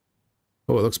that.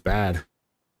 Oh, it looks bad.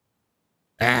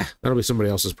 Ah, that'll be somebody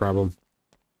else's problem.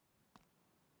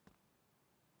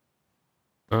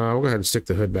 We'll go ahead and stick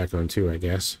the hood back on too, I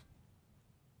guess.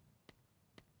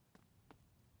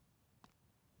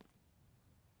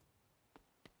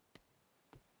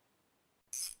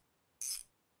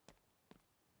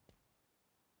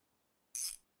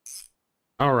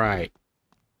 All right.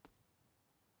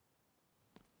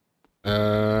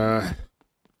 Time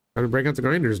to break out the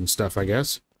grinders and stuff, I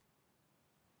guess.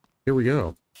 Here we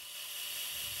go.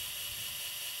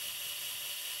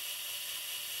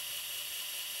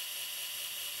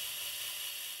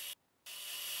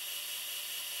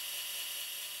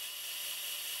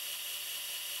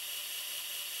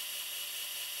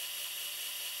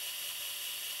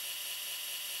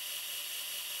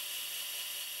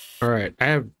 All right,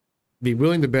 be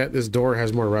willing to bet this door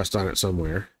has more rust on it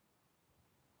somewhere.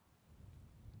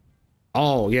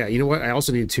 Oh, yeah, you know what? I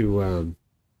also need to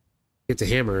get the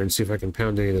hammer and see if I can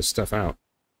pound any of this stuff out.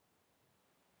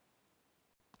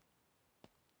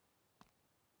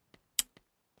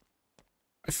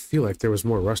 I feel like there was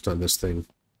more rust on this thing.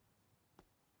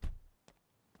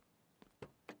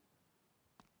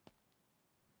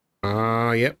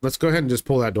 Yep, let's go ahead and just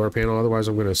pull that door panel, otherwise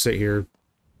I'm going to sit here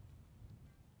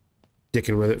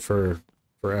dicking with it for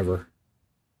forever.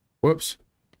 Whoops.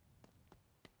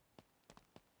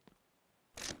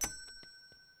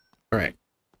 All right.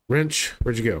 Wrench,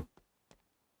 where'd you go?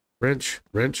 Wrench,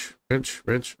 wrench, wrench,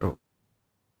 wrench. Oh.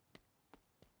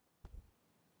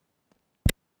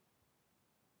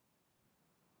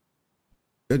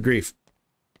 Good grief.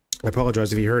 I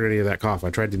apologize if you heard any of that cough. I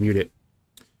tried to mute it.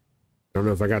 I don't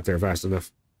know if I got there fast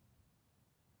enough.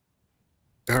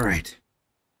 All right.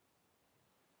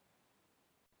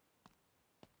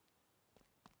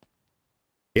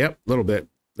 Yep, a little bit.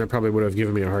 That probably would have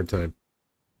given me a hard time.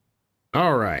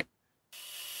 All right.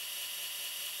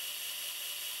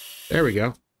 There we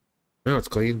go. Now it's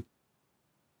clean.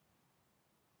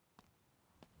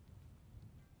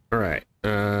 All right.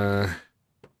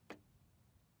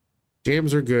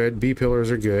 Jams are good. B-pillars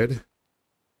are good.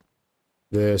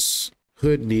 This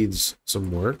hood needs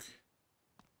some work.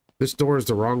 This door is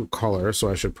the wrong color, so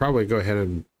I should probably go ahead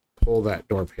and pull that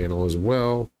door panel as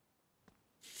well.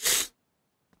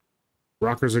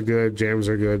 Rockers are good. Jams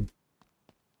are good.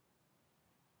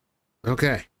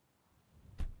 Okay.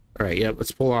 All right, yep,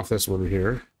 let's pull off this one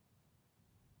here.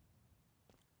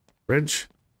 Wrench.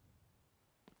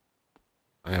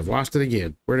 I have lost it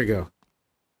again. Where'd it go?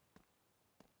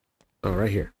 Oh, right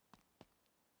here.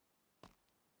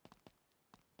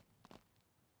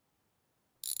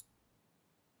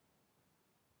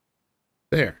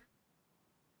 There.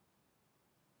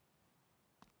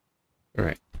 All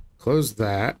right, close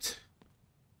that.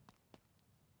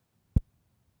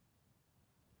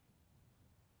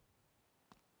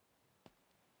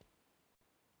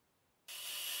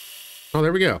 Oh,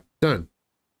 there we go. Done.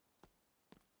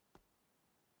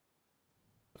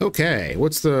 Okay,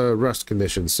 what's the rust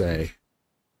condition say?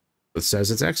 It says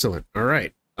it's excellent. All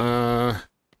right. Hammer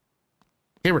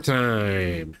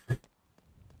time.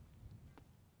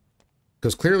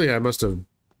 Because clearly I must have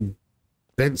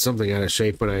bent something out of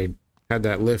shape when I had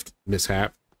that lift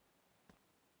mishap.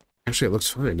 Actually, it looks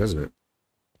fine, doesn't it?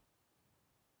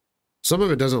 Some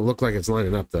of it doesn't look like it's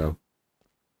lining up, though.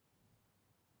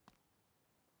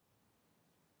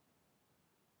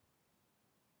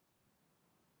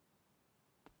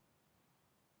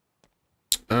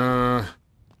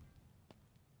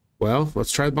 Well,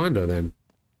 let's try Bondo then.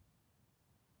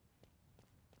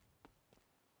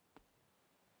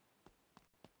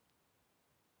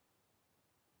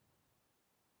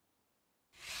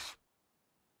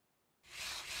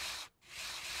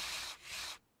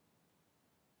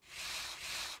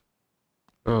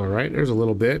 All right, there's a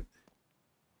little bit.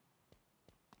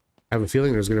 I have a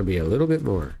feeling there's going to be a little bit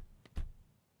more.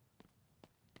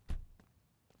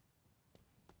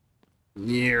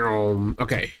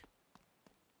 Okay.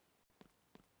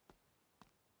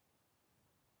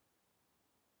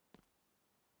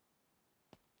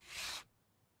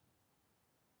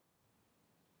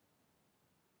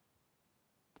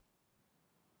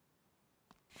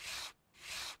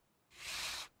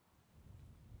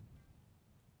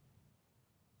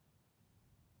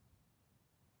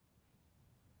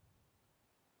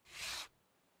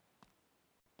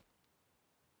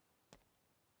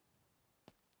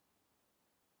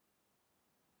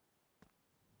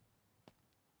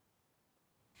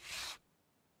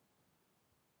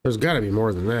 There's got to be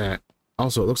more than that.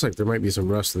 Also, it looks like there might be some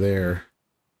rust there.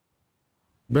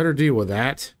 Better deal with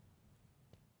that.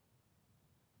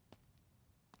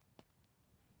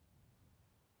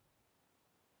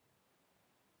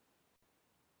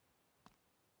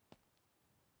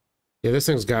 Yeah, this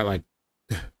thing's got like...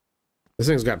 This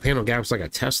thing's got panel gaps like a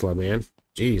Tesla, man.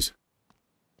 Jeez.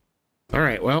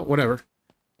 Alright, well, whatever.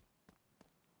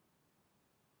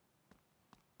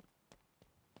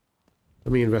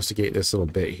 Let me investigate this a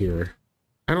little bit here.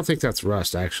 I don't think that's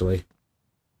rust, actually.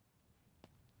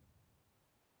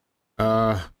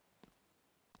 Just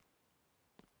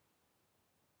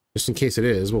in case it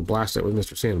is, we'll blast it with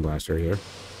Mr. Sandblaster here.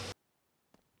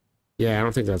 Yeah, I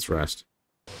don't think that's rust.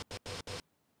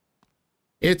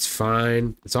 It's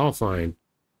fine. It's all fine.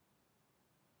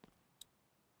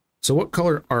 So what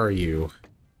color are you?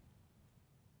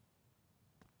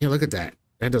 Yeah, look at that.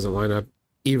 That doesn't line up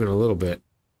even a little bit.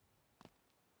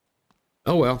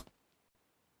 Oh well.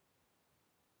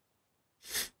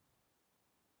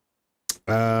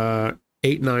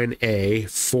 89A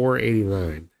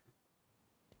 489.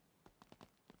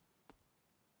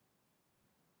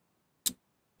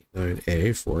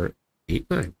 9A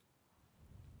 489.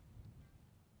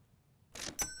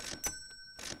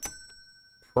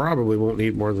 Probably won't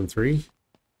need more than 3.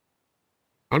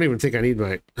 I don't even think I need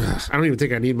my I don't even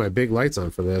think I need my big lights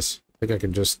on for this. I think I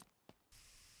can just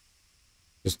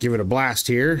give it a blast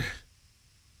here.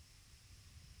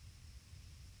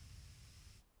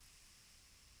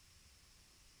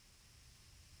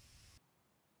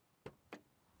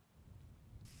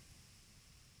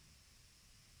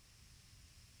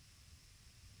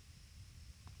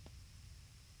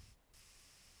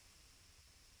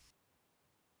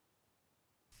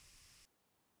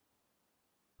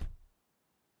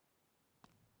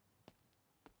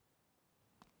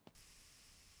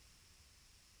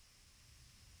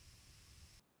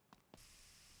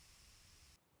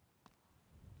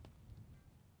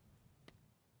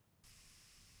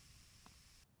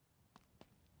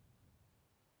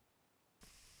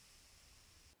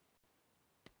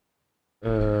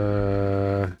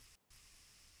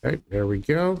 Okay, there we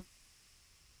go.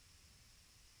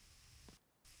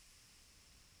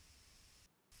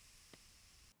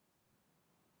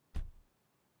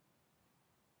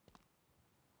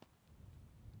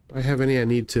 Do I have any I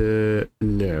need to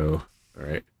know? All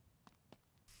right.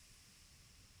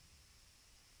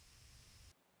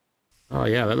 Oh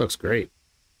yeah, that looks great.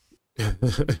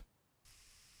 Doing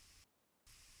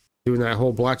that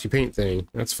whole blotchy paint thing.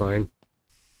 That's fine.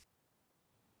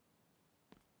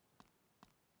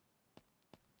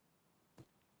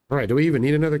 All right, do we even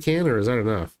need another can, or is that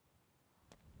enough?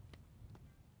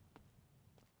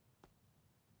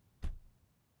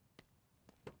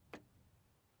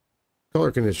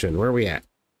 Color condition, where are we at?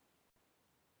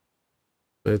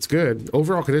 It's good.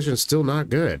 Overall condition is still not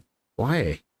good.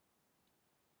 Why?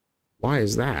 Why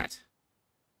is that?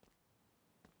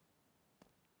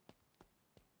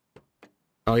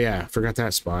 Oh yeah, forgot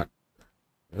that spot.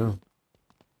 Oh.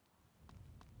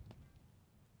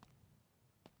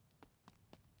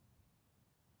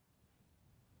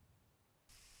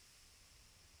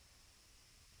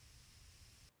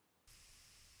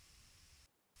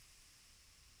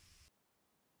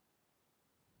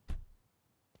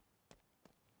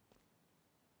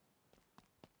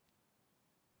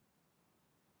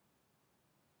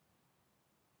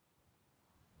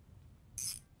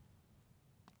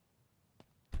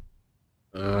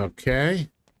 Okay.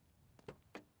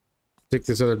 Stick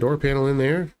this other door panel in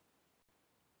there.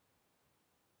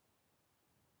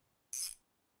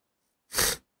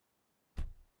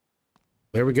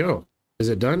 There we go. Is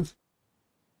it done?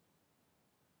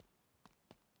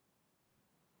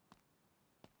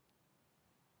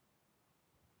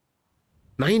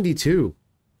 $92.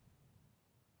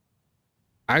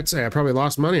 I'd say I probably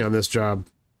lost money on this job.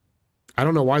 I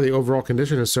don't know why the overall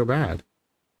condition is so bad.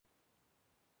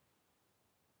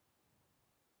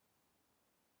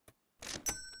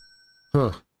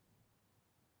 Huh.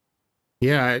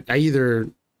 Yeah, I either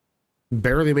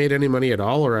barely made any money at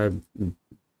all, or I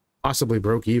possibly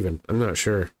broke even. I'm not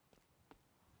sure.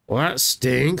 Well, that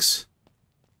stinks.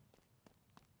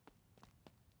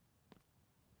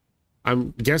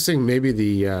 I'm guessing maybe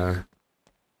the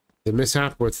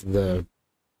mishap with the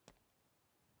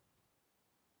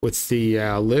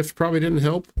lift probably didn't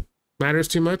help matters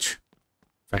too much,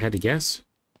 if I had to guess.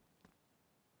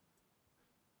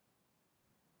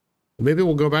 Maybe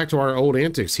we'll go back to our old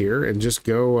antics here and just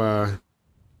go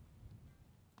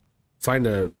find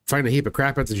a heap of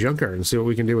crap at the junkyard and see what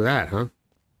we can do with that, huh?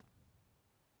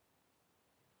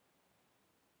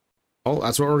 Oh,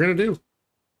 that's what we're gonna do.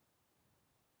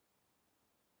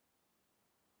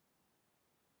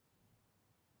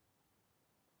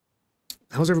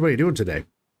 How's everybody doing today?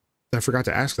 I forgot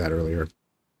to ask that earlier.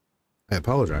 I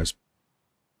apologize.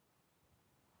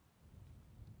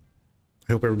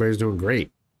 I hope everybody's doing great.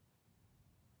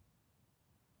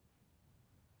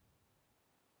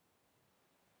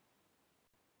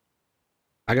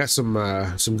 I got some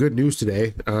good news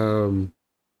today. Well,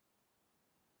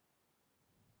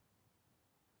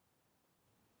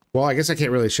 I guess I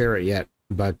can't really share it yet,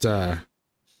 but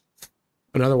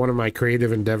another one of my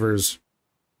creative endeavors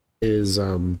is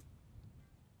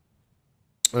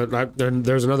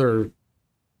there's another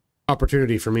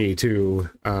opportunity for me to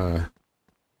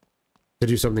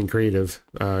do something creative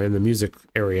in the music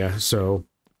area. So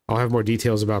I'll have more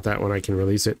details about that when I can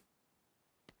release it.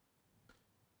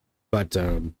 But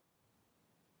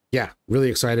yeah, really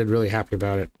excited, really happy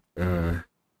about it.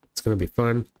 It's going to be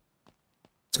fun.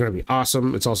 It's going to be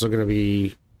awesome. It's also going to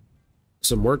be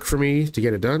some work for me to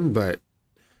get it done, but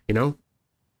you know,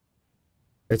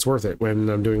 it's worth it when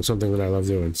I'm doing something that I love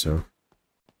doing. So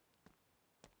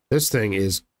this thing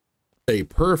is a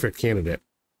perfect candidate.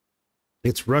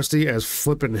 It's rusty as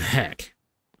flippin' heck.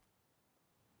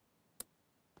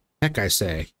 Heck, I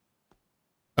say.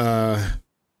 Yeah,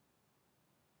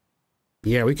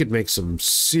 we could make some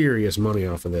serious money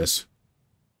off of this.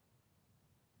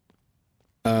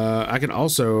 I could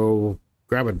also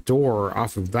grab a door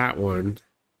off of that one.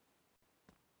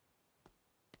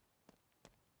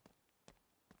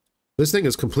 This thing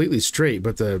is completely straight,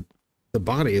 but the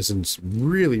body is in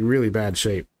really, really bad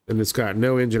shape. And it's got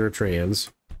no engine or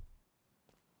trans.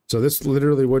 So this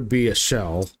literally would be a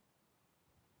shell.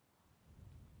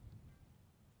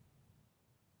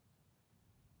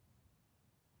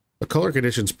 The color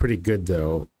condition's pretty good,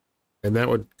 though. And that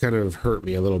would kind of hurt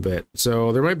me a little bit.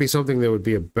 So there might be something that would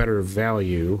be a better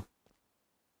value.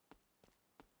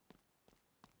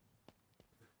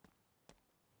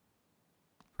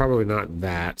 Probably not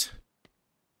that.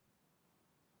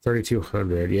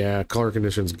 3,200. Yeah, color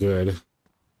condition's good.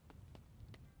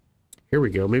 Here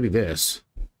we go. Maybe this.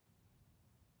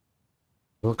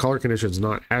 Well, color condition's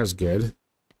not as good.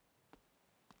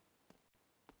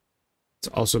 It's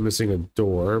also missing a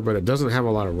door, but it doesn't have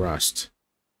a lot of rust.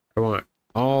 I want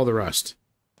all the rust.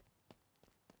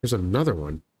 There's another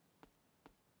one.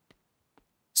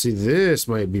 See, this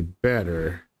might be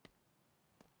better.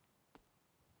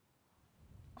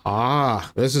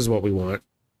 Ah, this is what we want.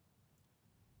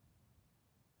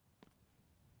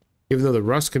 Even though the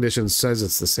rust condition says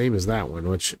it's the same as that one,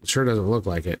 which sure doesn't look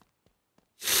like it.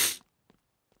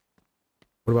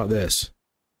 What about this?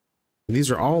 These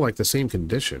are all like the same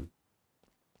condition.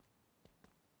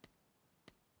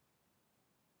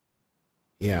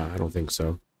 Yeah, I don't think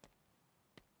so.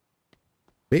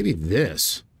 Maybe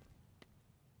this.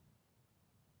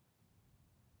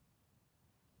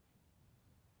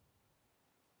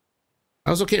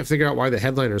 I also can't figure out why the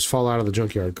headliners fall out of the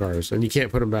junkyard cars and you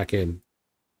can't put them back in.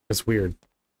 That's weird.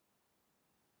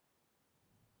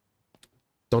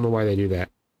 Don't know why they do that.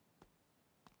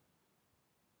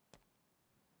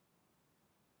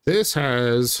 This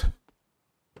has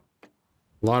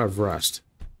a lot of rust.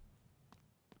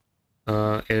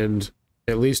 And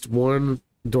at least one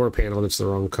door panel that's the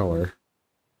wrong color.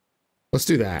 Let's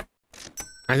do that.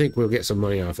 I think we'll get some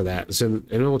money off of that. So, and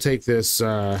then we'll take this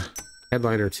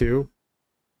headliner too.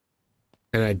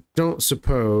 And I don't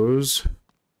suppose...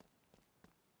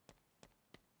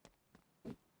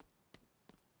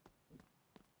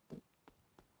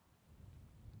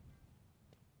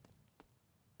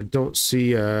 I don't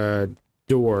see a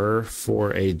door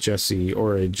for a Jesse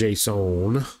or a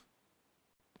Jason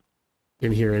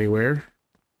in here anywhere.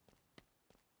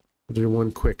 I'll do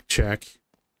one quick check.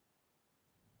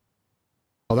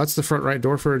 Oh, that's the front right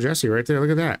door for a Jesse right there.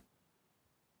 Look at that.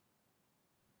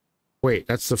 Wait,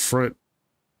 that's the front.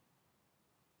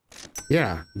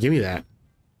 Yeah, give me that.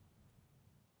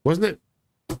 Wasn't it?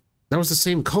 That was the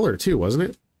same color too, wasn't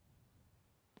it?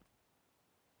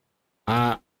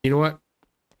 You know what?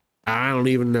 I don't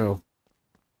even know.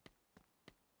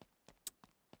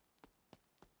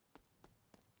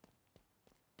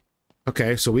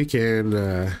 Okay, so we can,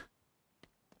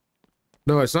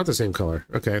 no, it's not the same color.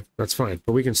 Okay, that's fine.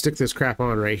 But we can stick this crap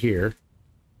on right here.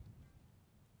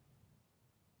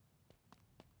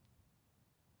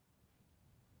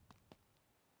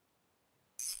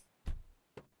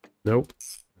 Nope.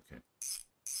 Okay.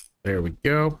 There we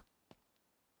go.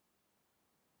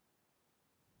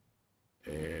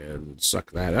 And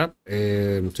suck that up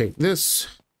and take this.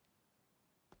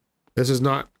 This is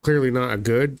not, clearly not a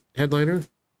good headliner,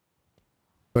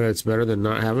 but it's better than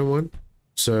not having one.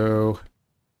 So,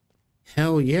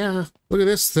 hell yeah. Look at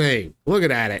this thing. Look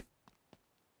at it.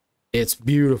 It's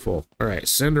beautiful. All right,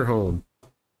 send her home.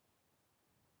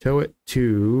 Tow it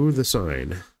to the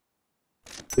sign.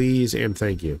 Please and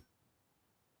thank you.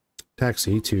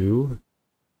 Taxi to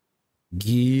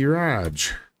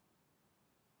garage.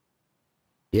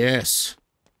 Yes.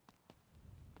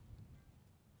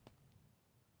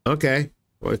 Okay.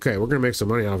 Okay, we're gonna make some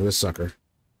money off of this sucker.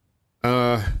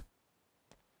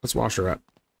 Let's wash her up.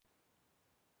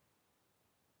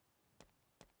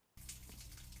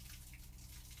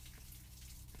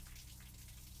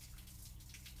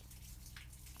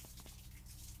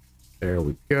 There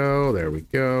we go. There we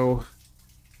go.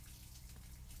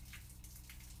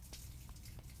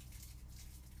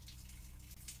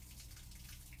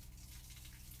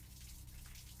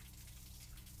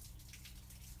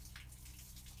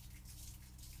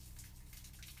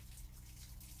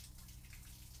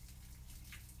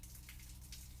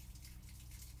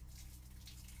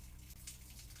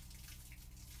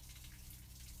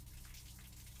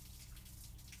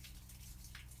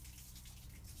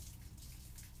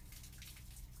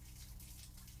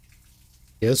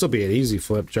 Yeah, this will be an easy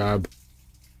flip job, I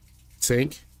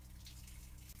think.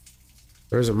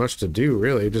 There isn't much to do,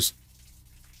 really. Just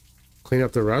clean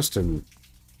up the rust and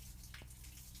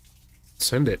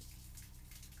send it.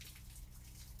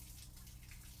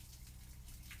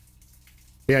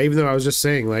 Yeah, even though I was just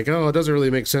saying, like, oh, it doesn't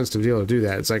really make sense to be able to do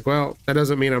that. It's like, well, that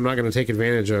doesn't mean I'm not going to take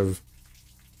advantage of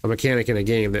a mechanic in a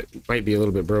game that might be a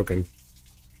little bit broken.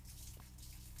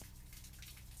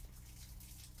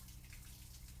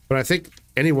 But I think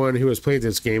anyone who has played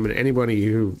this game and any of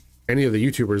the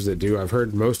YouTubers that do, I've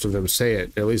heard most of them say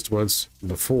it at least once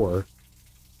before,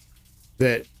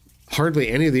 that hardly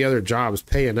any of the other jobs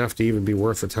pay enough to even be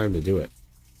worth the time to do it.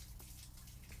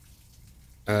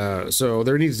 So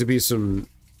there needs to be some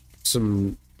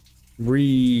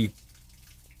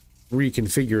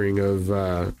reconfiguring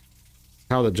of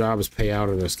how the jobs pay out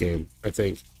in this game, I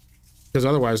think. Because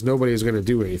otherwise nobody's going to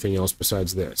do anything else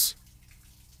besides this.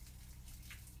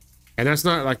 And that's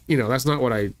not like, you know, that's not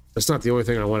the only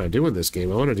thing I want to do in this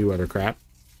game. I want to do other crap.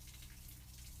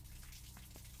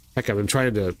 Heck, I've been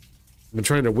trying to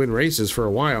win races for a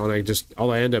while, and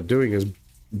all I end up doing is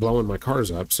blowing my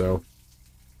cars up, so.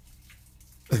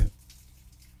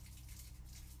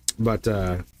 But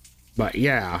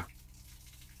yeah.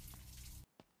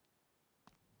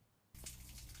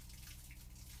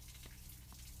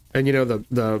 And you know,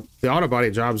 the auto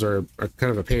body jobs are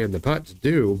kind of a pain in the butt to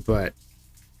do, but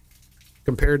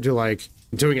compared to like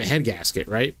doing a head gasket,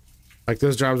 right? Like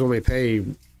those jobs only pay, I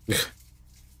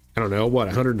don't know, what,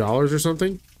 $100 or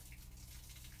something?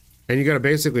 And you got to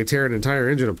basically tear an entire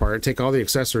engine apart, take all the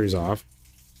accessories off.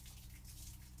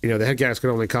 You know, the head gasket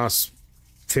only costs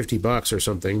 $50 or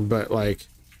something, but like,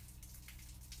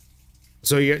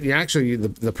 so you actually,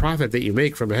 the profit that you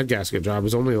make from a head gasket job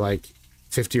is only like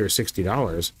 $50 or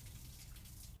 $60.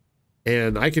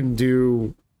 And I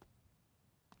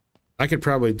could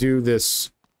probably do this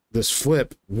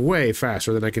flip way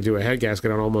faster than I could do a head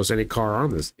gasket on almost any car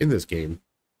in this game.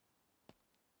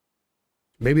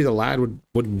 Maybe the lad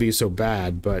wouldn't be so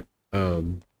bad, but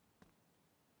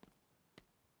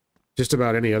just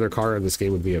about any other car in this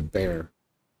game would be a bear.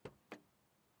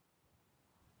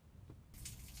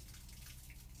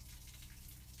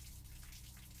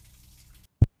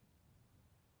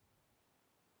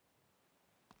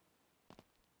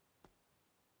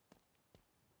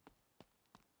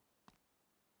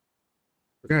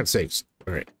 For God's sakes.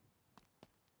 All right.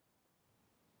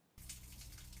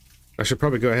 I should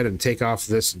probably go ahead and take off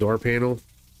this door panel.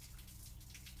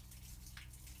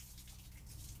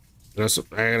 And also,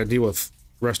 I gotta deal with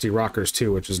rusty rockers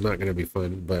too, which is not gonna be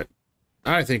fun, but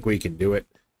I think we can do it.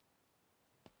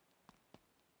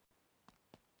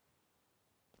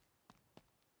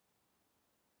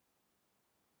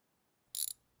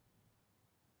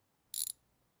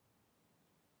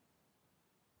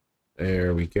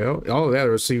 There we go. Oh, yeah,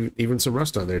 there's even some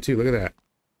rust on there too. Look at that.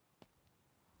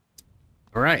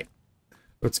 All right,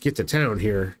 let's get to town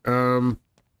here.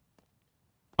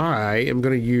 I am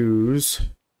going to use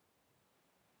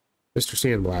Mr.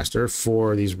 Sandblaster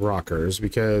for these rockers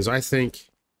because I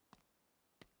think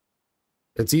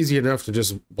it's easy enough to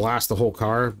just blast the whole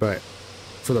car, but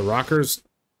for the rockers,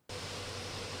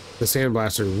 the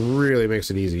Sandblaster really makes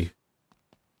it easy.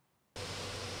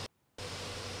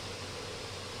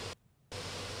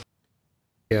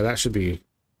 Yeah, that should be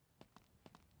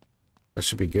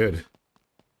good.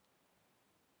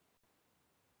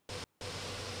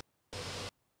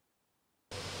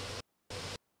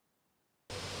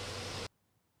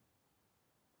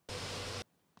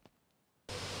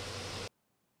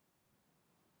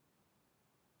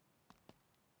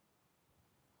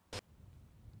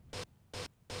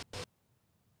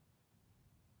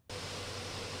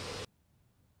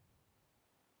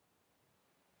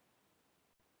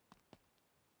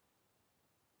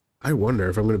 I wonder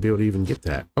if I'm going to be able to even get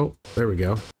that. Oh, there we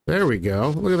go. There we go.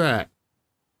 Look at that.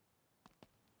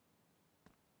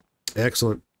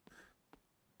 Excellent.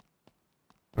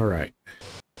 All right.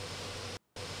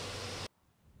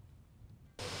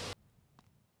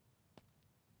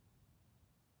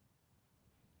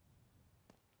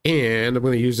 And I'm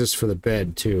going to use this for the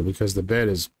bed, too, because the bed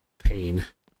is pain.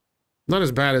 Not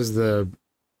as bad as the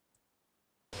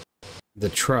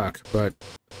truck, but...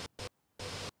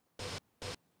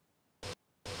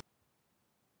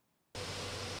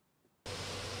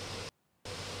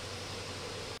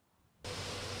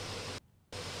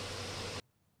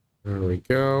 There we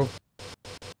go.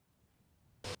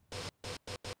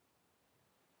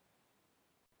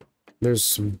 There's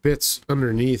some bits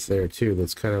underneath there, too,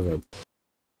 that's kind of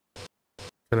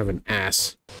an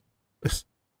ass.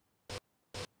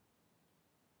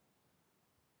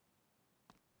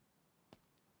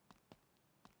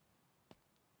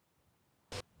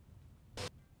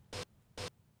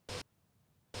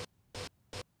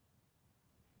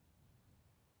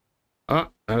 Oh,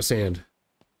 out of sand.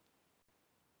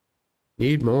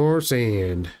 Need more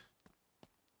sand.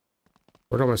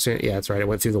 Where'd all my sand? Yeah, that's right. It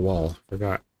went through the wall.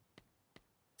 Forgot.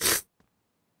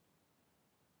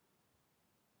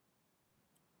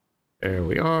 There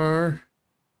we are.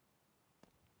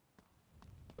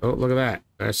 Oh, look at that.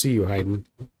 I see you hiding.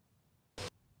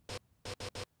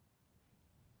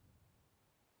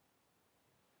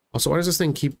 Also, why does this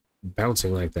thing keep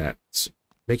bouncing like that? It's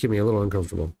making me a little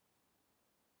uncomfortable.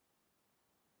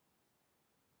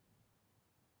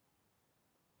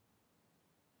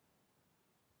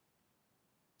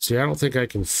 See, I don't think I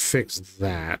can fix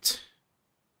that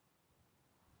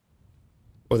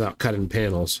without cutting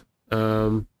panels.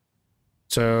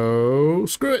 So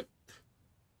screw it.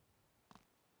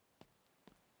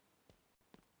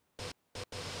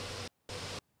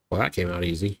 Well, that came out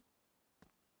easy.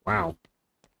 Wow.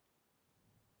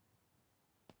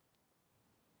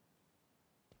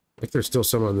 I think there's still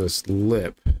some on this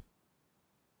lip.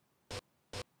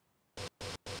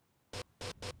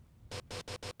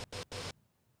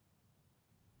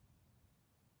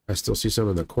 I still see some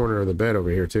in the corner of the bed over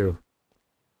here, too.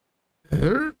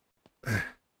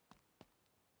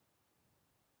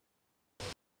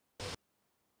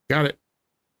 Got it.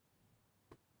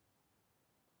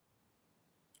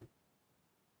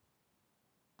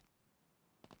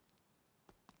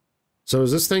 So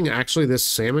is this thing actually this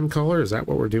salmon color? Is that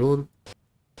what we're doing?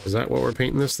 Is that what we're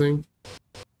painting this thing?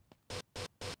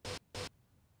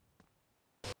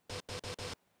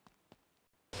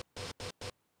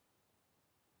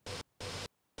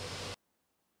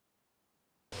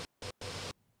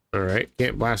 All right,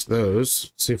 can't blast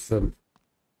those. See if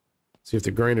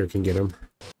the grinder can get them.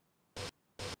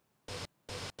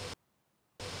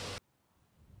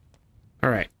 All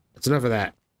right, that's enough of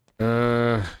that.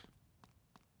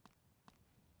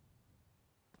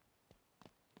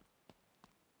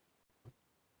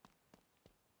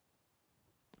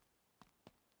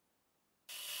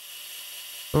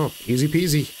 Oh, easy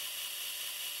peasy.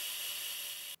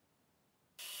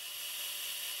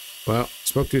 Well,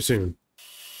 spoke too soon.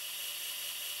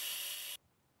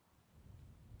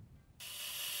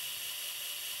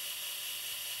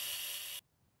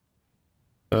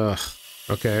 Ugh.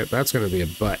 Okay, that's gonna be a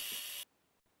butt.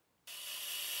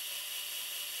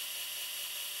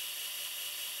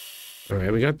 All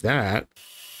right, we got that.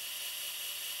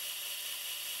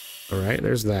 All right,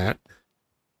 there's that.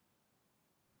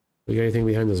 We got anything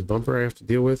behind this bumper I have to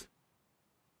deal with?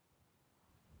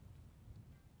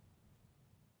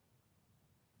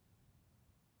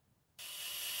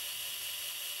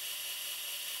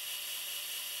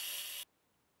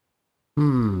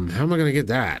 How am I gonna get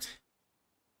that?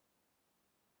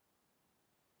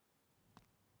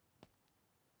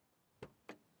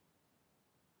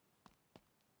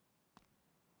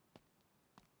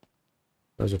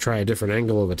 I was gonna try a different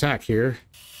angle of attack here.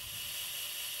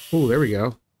 Oh, there we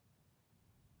go.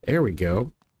 There we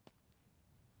go.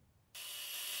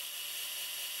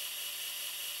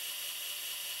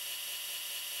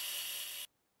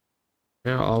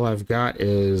 Now all I've got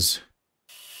is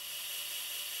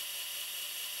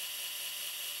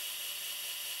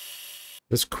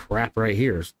this crap right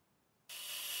here.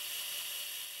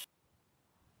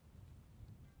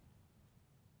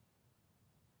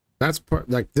 That's part,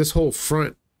 like, this whole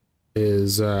front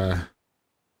is, it's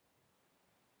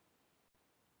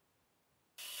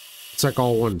like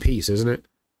all one piece, isn't it?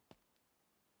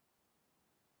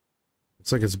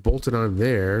 It's like it's bolted on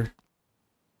there.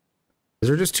 Is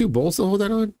there just two bolts to hold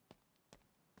that on?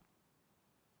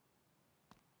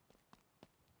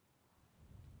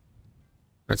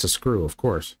 That's a screw, of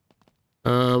course.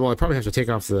 Well, I probably have to take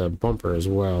off the bumper as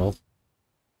well.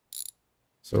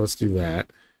 So let's do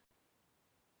that.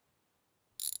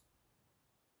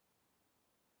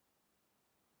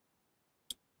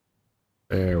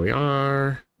 There we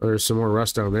are. There's some more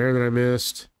rust down there that I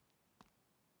missed.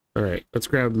 All right, let's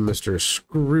grab Mr.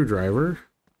 Screwdriver.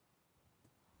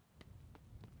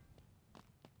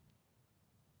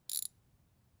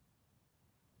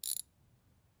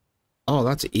 Oh,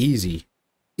 that's easy.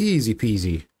 Easy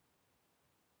peasy.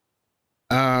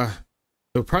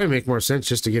 It'll probably make more sense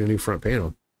just to get a new front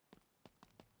panel.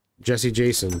 Jesse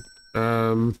Jason.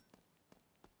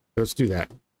 Let's do that.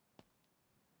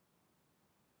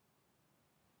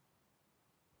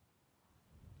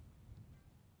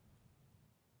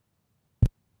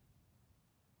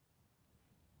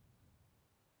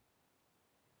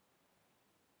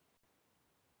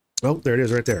 Oh, there it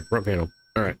is right there. Front panel.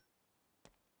 All right.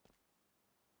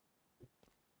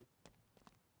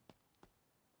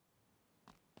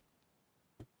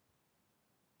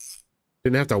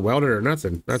 Didn't have to weld it or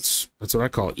nothing. That's what I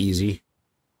call easy.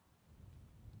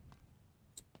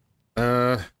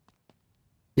 Yeah,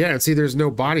 and see, there's no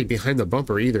body behind the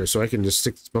bumper either, so I can just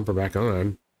stick this bumper back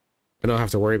on. I don't have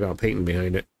to worry about painting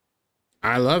behind it.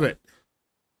 I love it.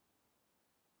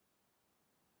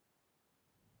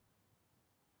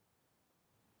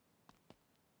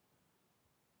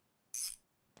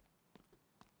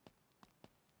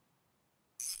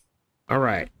 All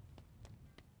right.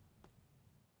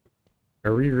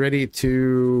 Are we ready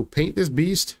to paint this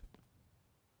beast?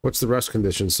 What's the rust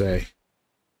condition say?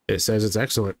 It says it's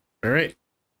excellent. All right.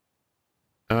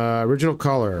 Original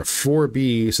color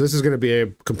 4B. So this is going to be a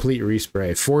complete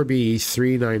respray.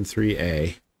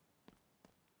 4B393A.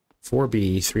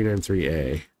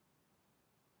 4B393A.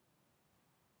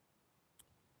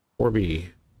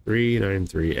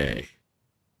 4B393A.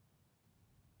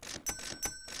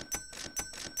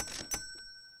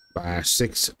 By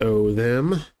 60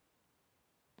 them.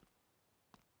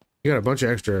 You got a bunch of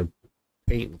extra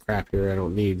paint and crap here I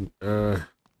don't need. There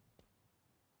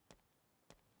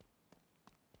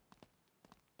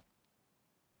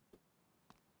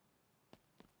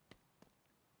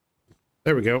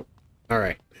we go. All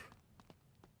right.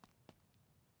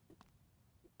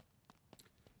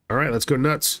 All right, let's go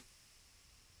nuts.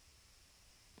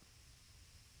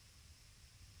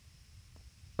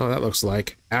 Oh, that looks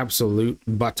like absolute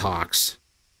buttocks.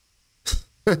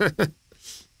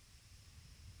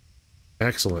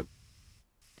 Excellent.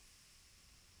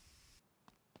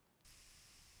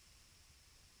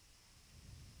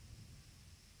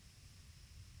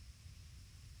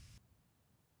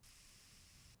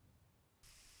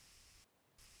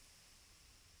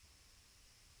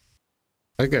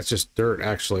 I think that's just dirt,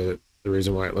 actually, the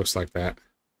reason why it looks like that.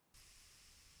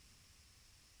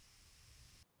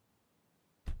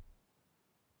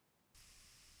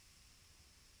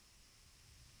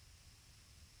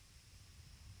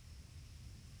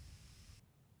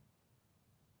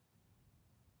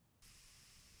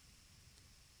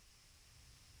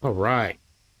 All right.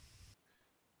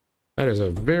 That is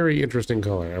a very interesting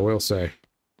color, I will say.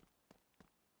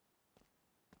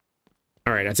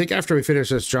 All right, I think after we finish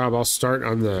this job, I'll start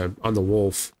on the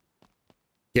wolf,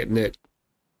 getting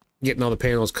all the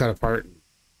panels cut apart,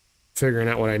 figuring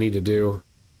out what I need to do.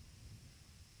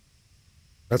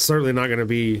 That's certainly not going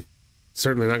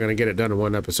to get it done in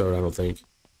one episode, I don't think.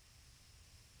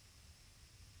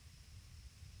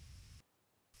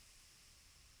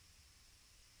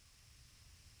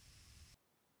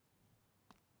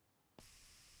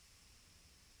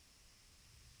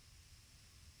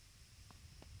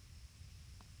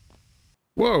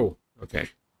 Whoa. Okay.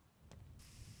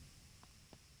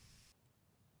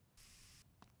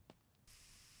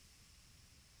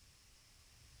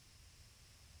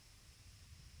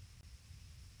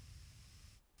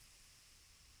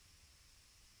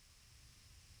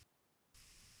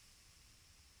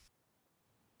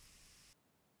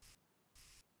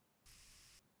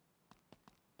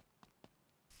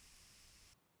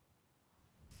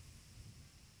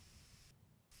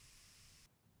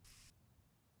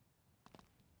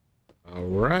 All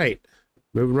right.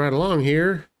 Moving right along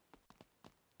here.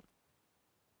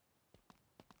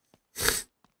 So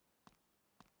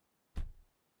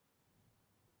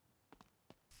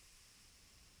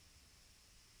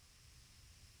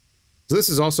this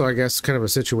is also, I guess, kind of a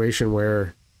situation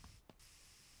where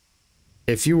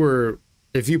if you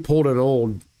pulled an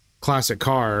old classic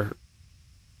car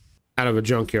out of a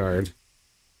junkyard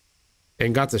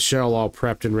and got the shell all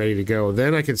prepped and ready to go,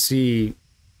 then I could see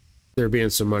there being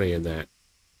some money in that.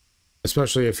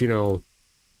 Especially if, you know,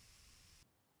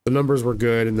 the numbers were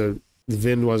good and the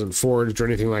VIN wasn't forged or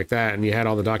anything like that, and you had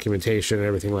all the documentation and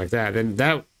everything like that, then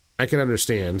that I can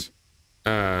understand.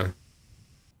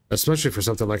 Especially for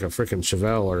something like a freaking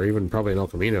Chevelle or even probably an El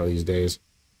Camino these days.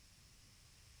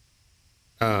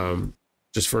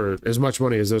 Just for as much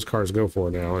money as those cars go for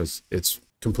now, it's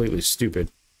completely stupid.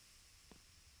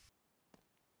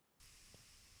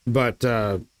 But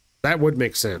that would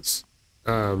make sense.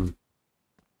 But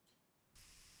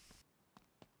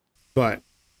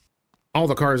all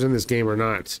the cars in this game are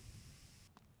not,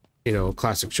 you know,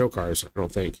 classic show cars, I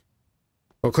don't think.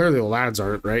 Well, clearly the lads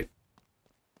aren't, right?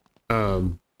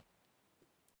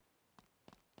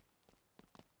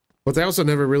 But they also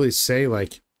never really say,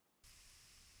 like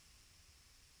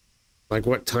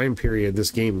what time period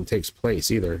this game takes place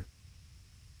either.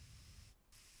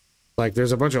 Like,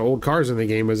 there's a bunch of old cars in the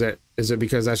game. Is it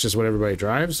because that's just what everybody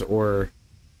drives, or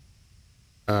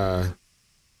yeah,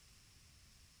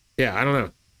 I don't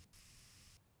know.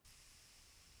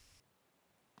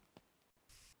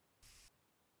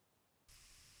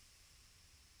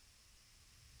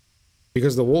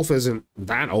 Because the Wolf isn't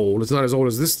that old. It's not as old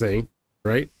as this thing,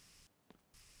 right?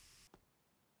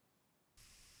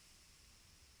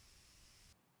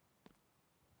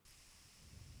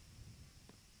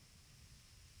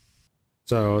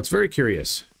 So it's very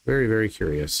curious. Very, very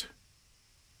curious.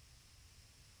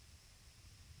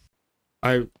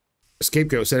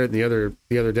 Scapegoat said it the other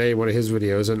day in one of his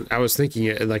videos, and I was thinking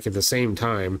it like at the same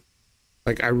time.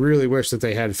 Like, I really wish that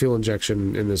they had fuel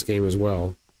injection in this game as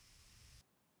well.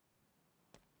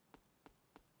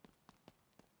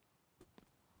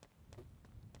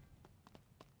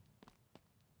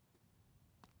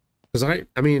 Because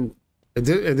I mean, at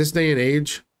this day and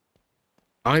age,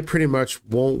 I pretty much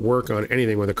won't work on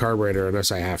anything with a carburetor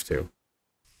unless I have to.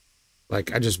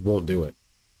 Like, I just won't do it.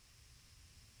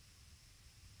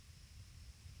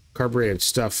 Carbureted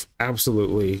stuff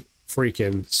absolutely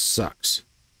freaking sucks.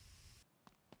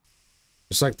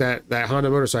 Just like that Honda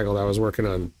motorcycle that I was working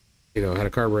on, you know, had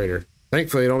a carburetor.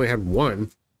 Thankfully, it only had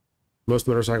one. Most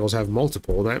motorcycles have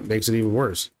multiple, and that makes it even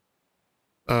worse.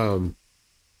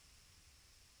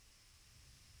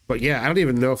 But yeah, I don't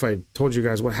even know if I told you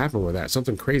guys what happened with that.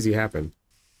 Something crazy happened.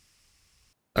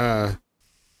 I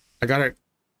got it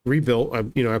rebuilt. I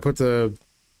put the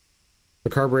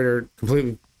carburetor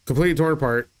completely torn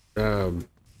apart.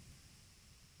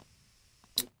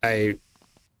 I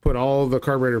put all the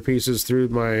carburetor pieces through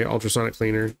my ultrasonic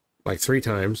cleaner like 3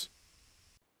 times.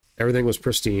 Everything was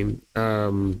pristine.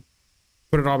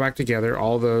 Put it all back together.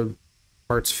 All the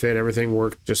parts fit. Everything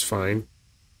worked just fine.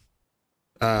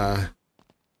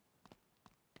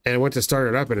 And I went to start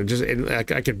it up, and I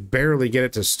could barely get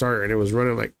it to start, and it was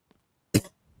running like...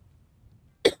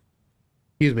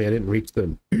 Excuse me, I didn't reach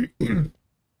the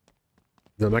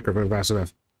microphone fast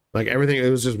enough. Like, everything, it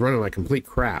was just running like complete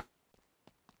crap.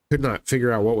 Could not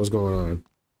figure out what was going on.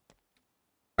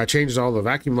 I changed all the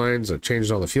vacuum lines, I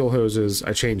changed all the fuel hoses,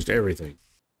 I changed everything.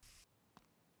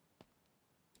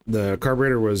 The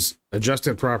carburetor was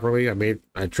adjusted properly,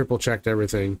 I triple checked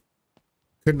everything.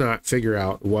 Could not figure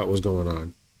out what was going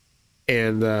on.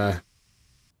 And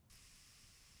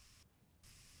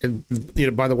you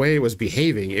know, by the way it was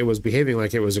behaving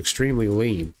like it was extremely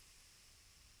lean.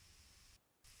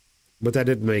 But that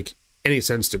didn't make any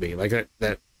sense to me. Like,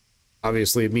 that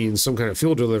obviously means some kind of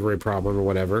fuel delivery problem or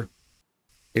whatever.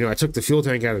 You know, I took the fuel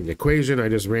tank out of the equation. I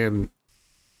just ran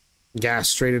gas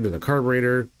straight into the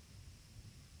carburetor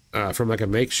from like a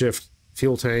makeshift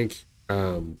fuel tank,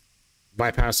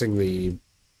 bypassing the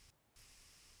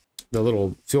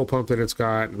little fuel pump that it's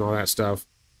got and all that stuff.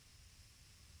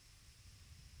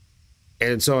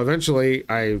 And so eventually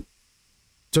I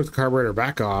took the carburetor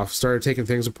back off, started taking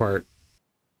things apart.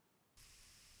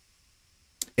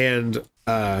 And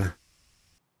I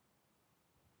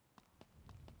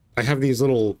have these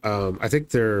little, I think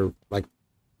they're like,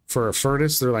 for a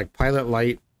furnace, they're like Pilot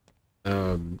Light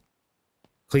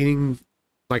cleaning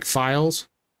like files.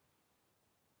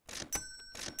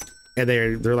 And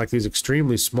they're like these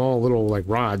extremely small little like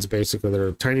rods, basically.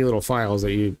 They're tiny little files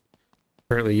that you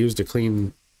apparently use to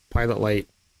clean Pilot Light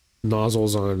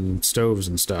nozzles on stoves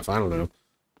and stuff. I don't know.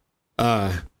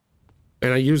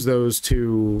 And I use those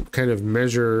to kind of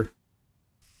measure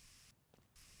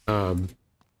the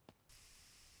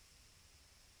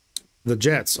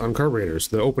jets on carburetors,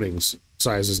 the openings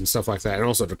sizes and stuff like that, and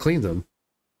also to clean them.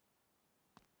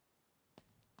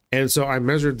 And so I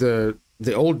measured the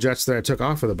old jets that I took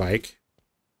off of the bike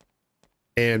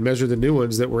and measured the new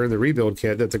ones that were in the rebuild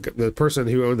kit, that the person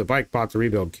who owned the bike bought the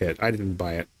rebuild kit. I didn't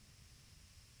buy it.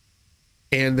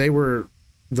 And they were,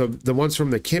 the ones from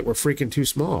the kit were freaking too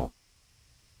small.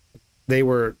 they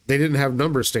didn't have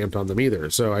numbers stamped on them either.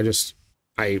 So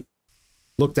I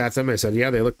looked at them. I said, yeah,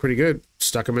 they look pretty good.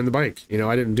 Stuck them in the bike. You know,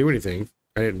 I didn't do anything.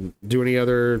 I didn't do any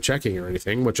other checking or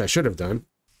anything, which I should have done.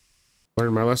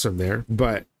 Learned my lesson there,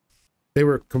 but they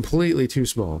were completely too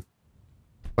small.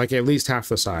 Like at least half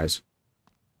the size.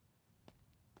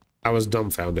 I was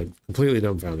dumbfounded, completely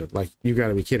dumbfounded. Like, you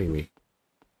gotta be kidding me.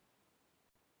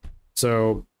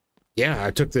 So, yeah, I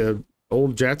took the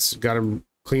old jets, got them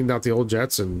cleaned out the old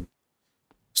jets and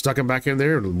stuck them back in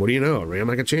there. And what do you know? It ran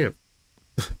like a champ.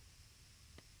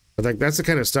 But like, that's the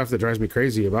kind of stuff that drives me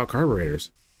crazy about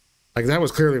carburetors. Like, that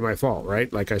was clearly my fault,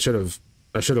 right? Like, I should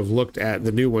have looked at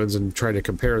the new ones and tried to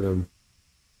compare them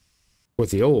with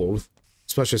the old,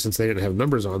 especially since they didn't have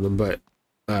numbers on them. But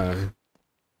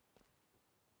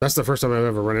that's the first time I've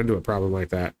ever run into a problem like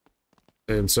that.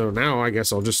 And so now I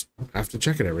guess I'll just have to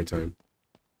check it every time.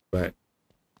 But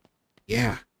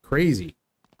yeah, crazy.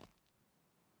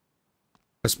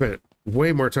 I spent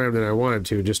way more time than I wanted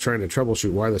to just trying to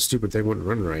troubleshoot why the stupid thing wouldn't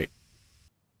run right.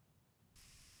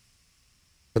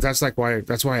 But that's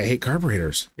why I hate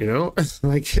carburetors, you know?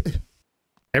 Like,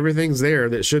 everything's there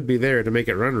that should be there to make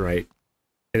it run right,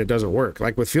 and it doesn't work.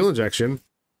 Like with fuel injection,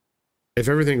 if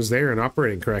everything's there and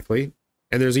operating correctly,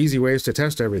 and there's easy ways to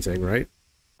test everything, right?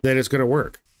 Then it's going to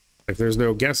work. Like, there's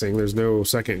no guessing, there's no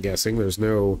second guessing, there's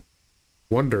no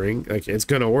wondering. Like, it's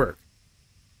going to work.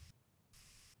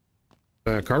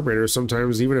 Carburetors,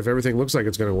 sometimes, even if everything looks like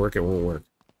it's going to work, it won't work.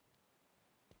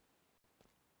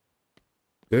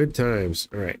 Good times.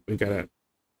 All right, we got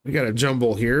a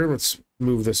jumble here. Let's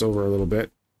move this over a little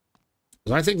bit.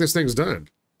 I think this thing's done.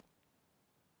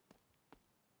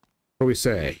 What do we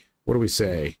say? What do we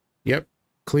say? Yep.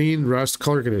 Clean, rust,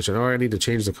 color condition. Oh, I need to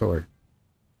change the color.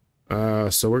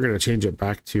 So we're going to change it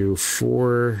back to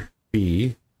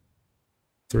 4B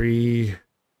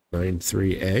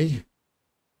 393A.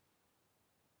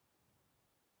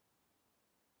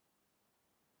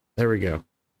 There we go.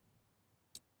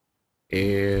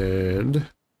 And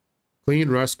clean,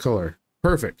 rust, color.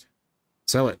 Perfect.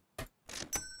 Sell it.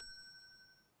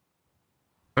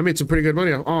 I made some pretty good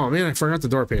money off. Oh, man, I forgot the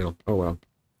door panel. Oh, well.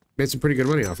 Made some pretty good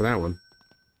money off of that one.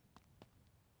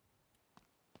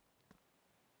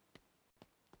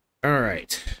 All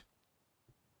right.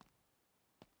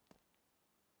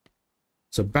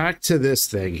 So back to this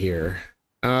thing here.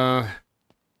 Yeah,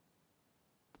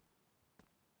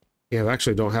 I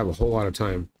actually don't have a whole lot of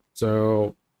time.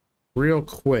 So, real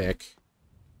quick,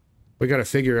 we got to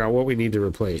figure out what we need to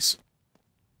replace.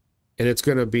 And it's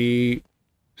going to be,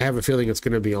 I have a feeling it's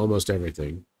going to be almost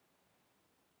everything.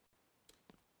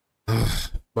 Ugh,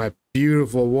 my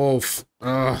beautiful wolf.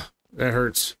 Ugh, that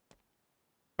hurts.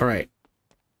 All right.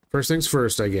 First things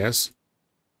first, I guess.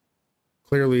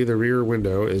 Clearly, the rear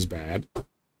window is bad.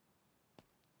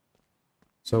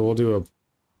 So we'll do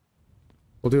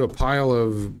a pile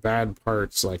of bad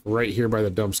parts, like right here by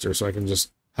the dumpster, so I can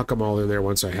just huck them all in there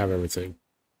once I have everything.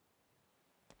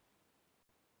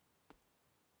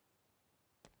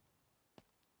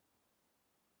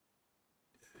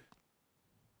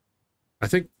 I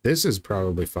think this is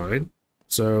probably fine.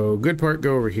 So good part,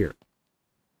 go over here.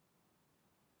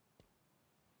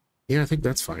 Yeah, I think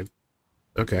that's fine.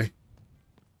 Okay.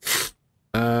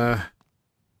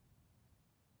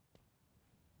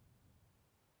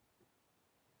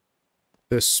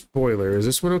 This spoiler, is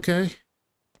this one okay?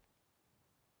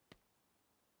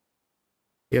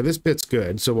 Yeah, this bit's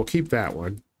good, so we'll keep that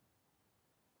one.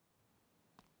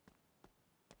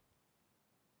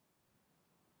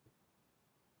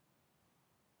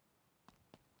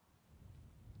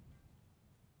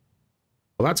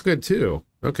 Well, that's good too.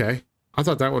 Okay. I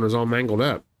thought that one was all mangled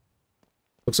up.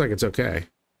 Looks like it's okay.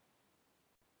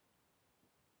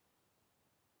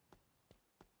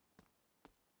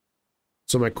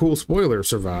 So my cool spoiler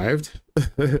survived.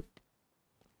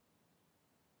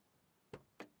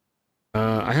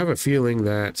 I have a feeling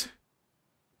that...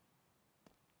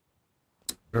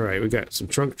 All right, we got some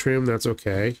trunk trim. That's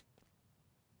okay.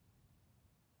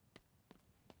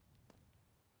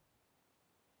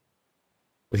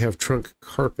 We have trunk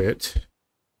carpet.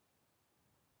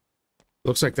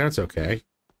 Looks like that's okay.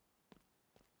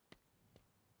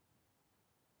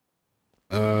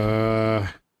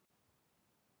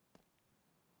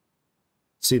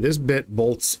 See, this bit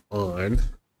bolts on.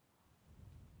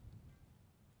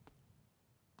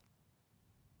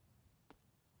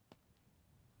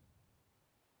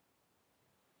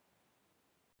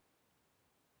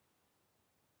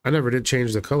 I never did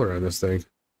change the color on this thing.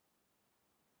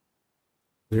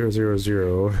 000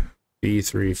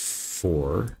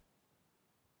 B34.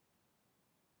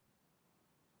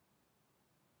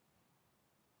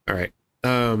 All right.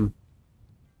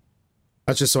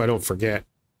 That's just so I don't forget.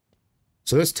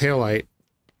 So this taillight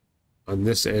on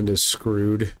this end is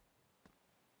screwed.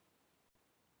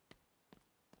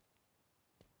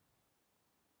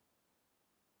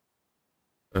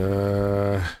 I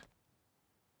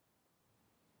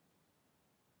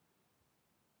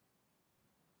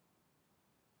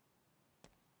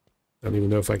don't even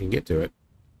know if I can get to it.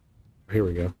 Here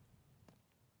we go.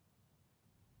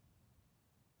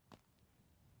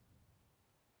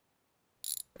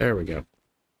 There we go.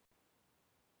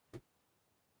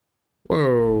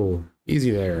 Whoa,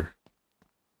 easy there.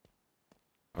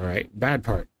 All right, bad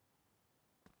part.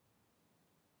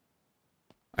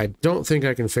 I don't think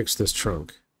I can fix this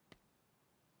trunk.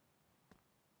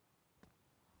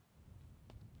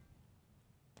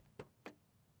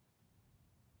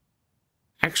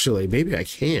 Actually, maybe I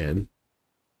can.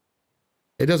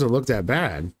 It doesn't look that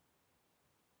bad.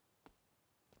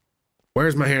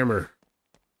 Where's my hammer?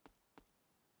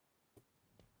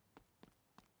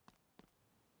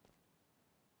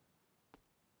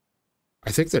 I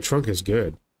think the trunk is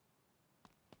good.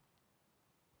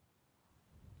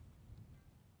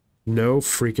 No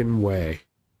freaking way.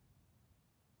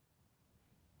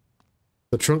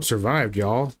 The trunk survived,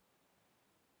 y'all.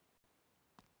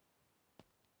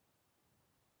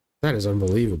 That is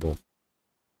unbelievable.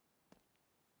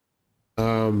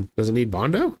 Does it need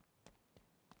Bondo?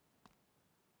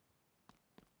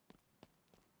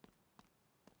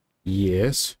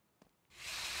 Yes.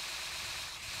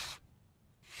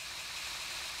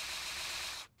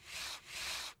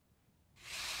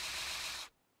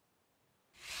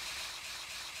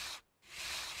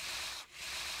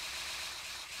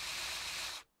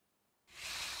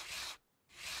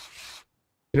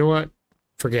 You know what?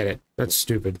 Forget it. That's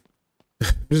stupid. I'm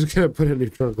just gonna put a new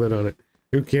trunk lid on it.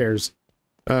 Who cares?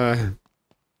 Thought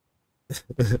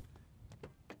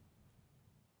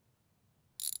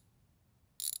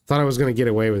I was gonna get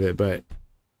away with it, but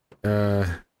oh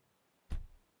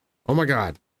my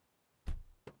god.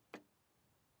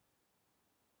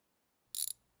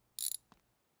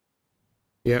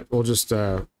 Yep, we'll just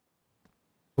chuck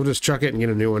it and get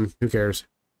a new one. Who cares?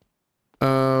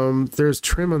 There's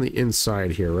trim on the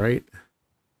inside here, right?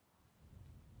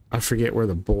 I forget where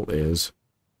the bolt is.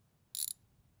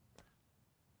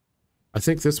 I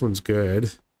think this one's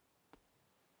good.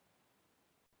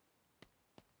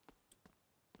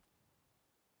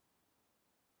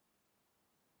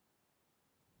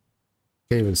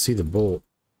 Can't even see the bolt.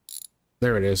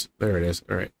 There it is. There it is.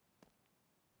 All right.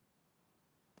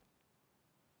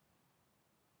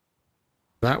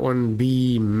 That one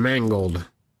be mangled.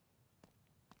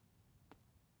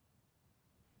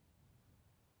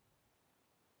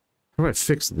 How do I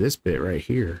fix this bit right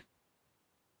here?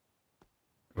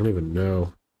 I don't even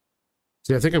know.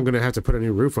 See, I think I'm going to have to put a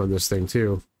new roof on this thing,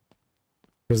 too.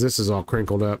 Because this is all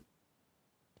crinkled up.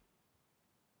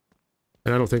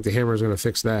 And I don't think the hammer is going to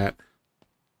fix that.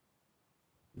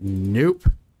 Nope.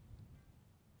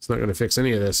 It's not going to fix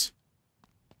any of this.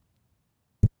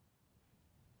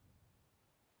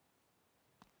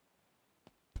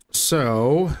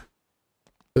 So,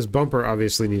 this bumper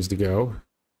obviously needs to go.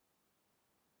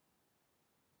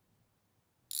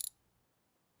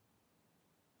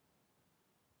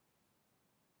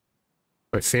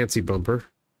 My fancy bumper.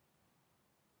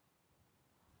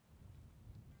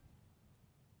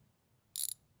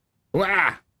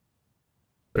 Wah!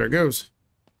 There it goes.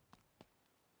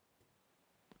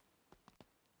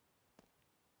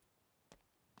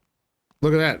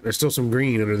 Look at that. There's still some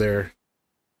green under there.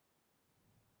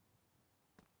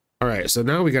 Alright, so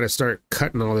now we gotta start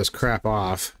cutting all this crap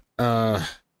off. This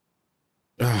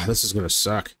is gonna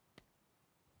suck.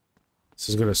 This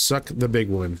is gonna suck the big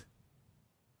one.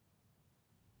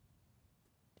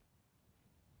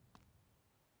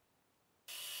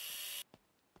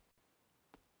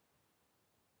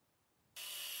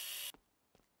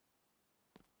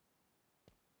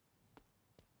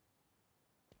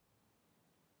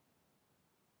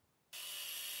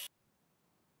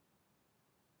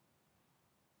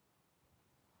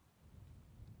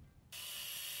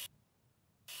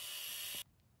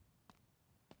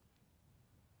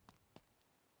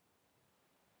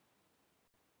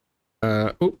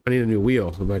 Oh, I need a new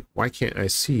wheel. I'm like, why can't I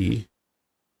see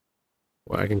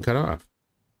what I can cut off?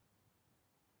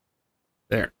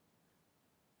 There.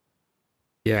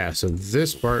 Yeah, so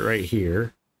this part right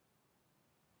here.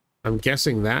 I'm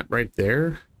guessing that right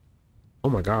there. Oh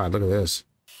my god, look at this.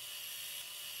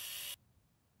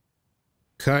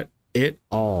 Cut it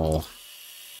all.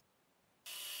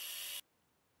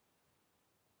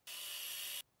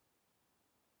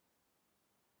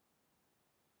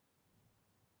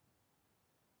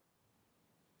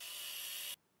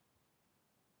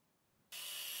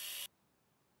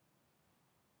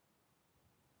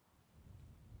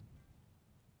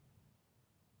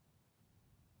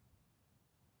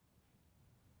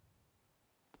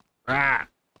 Ah,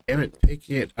 damn it, pick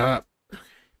it up.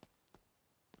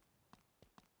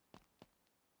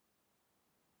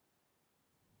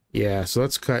 Yeah, so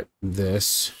let's cut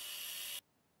this.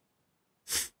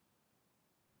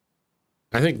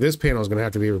 I think this panel is going to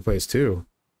have to be replaced too.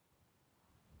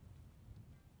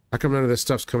 How come none of this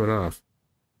stuff's coming off?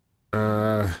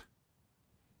 Uh...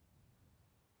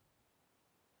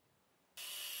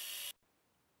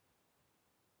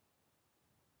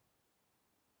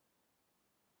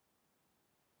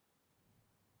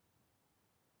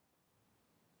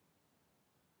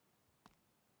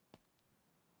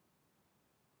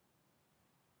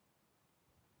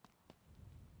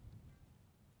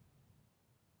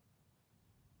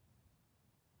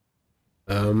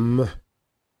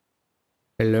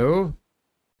 Hello?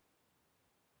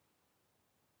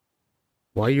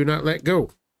 Why you not let go?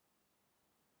 Is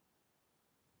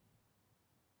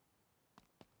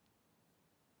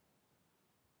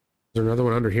there another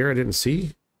one under here I didn't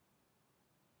see?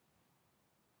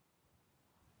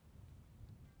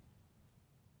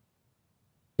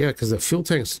 Yeah, because the fuel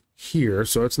tank's here,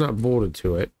 so it's not bolted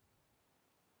to it.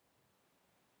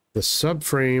 The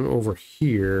subframe over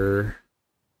here...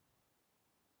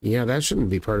 Yeah, that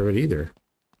shouldn't be part of it either.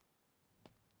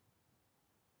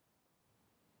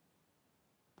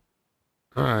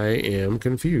 I am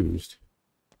confused.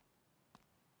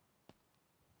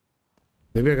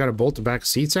 Maybe I gotta bolt the back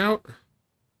seats out?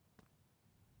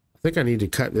 I think I need to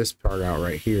cut this part out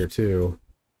right here, too.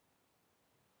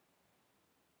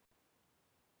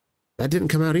 That didn't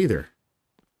come out either.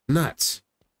 Nuts.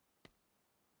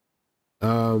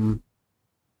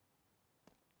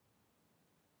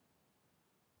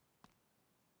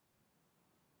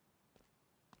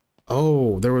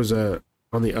 Oh, there was a...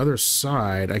 On the other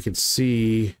side, I could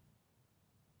see... I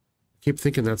keep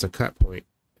thinking that's a cut point.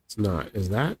 It's not. Is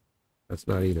that? That's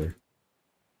not either.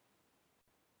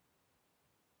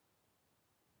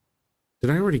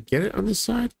 Did I already get it on this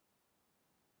side?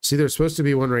 See, there's supposed to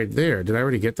be one right there. Did I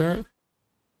already get that?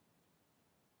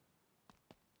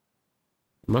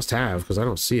 Must have, because I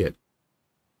don't see it.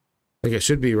 Like, it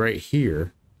should be right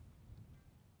here.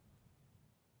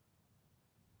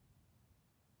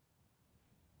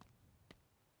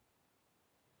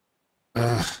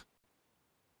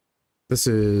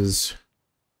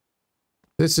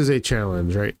 This is a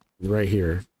challenge right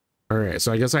here. All right,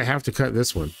 so I guess I have to cut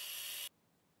this one.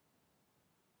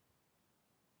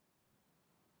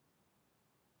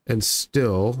 And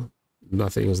still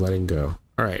nothing is letting go.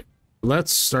 All right,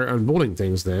 let's start unbolting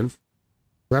things then.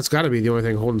 That's got to be the only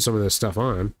thing holding some of this stuff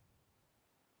on.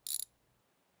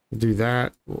 We'll do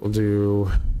that. We'll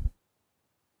do...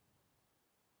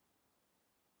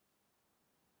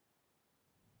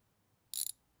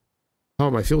 Oh,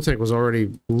 my fuel tank was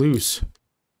already loose.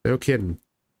 No kidding.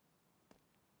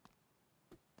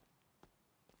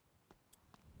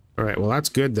 All right, well, that's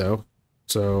good, though.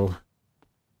 So,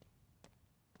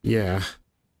 yeah.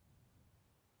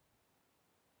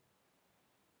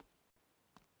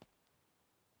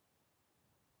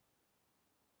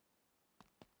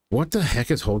 What the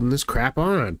heck is holding this crap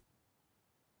on?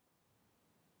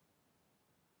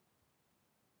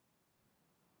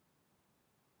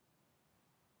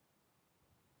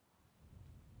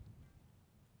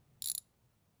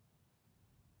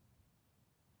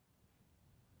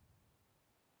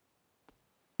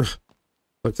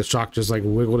 Like the shock just like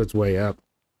wiggled its way up.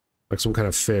 Like some kind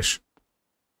of fish.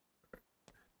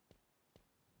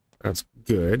 That's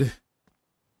good.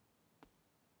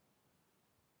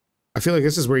 I feel like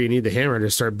this is where you need the hammer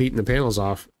to start beating the panels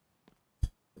off.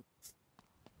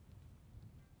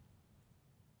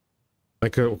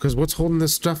 Like, because what's holding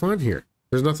this stuff on here?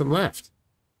 There's nothing left.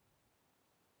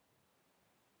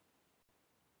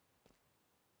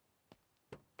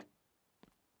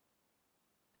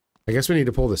 I guess we need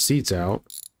to pull the seats out.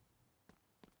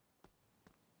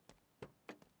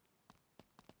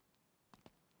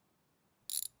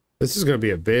 This is going to be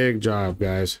a big job,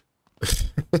 guys.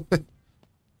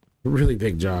 Really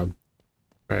big job.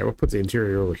 All right, we'll put the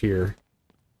interior over here.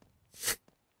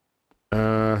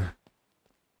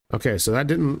 Okay, so that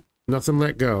didn't... Nothing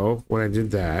let go when I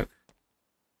did that.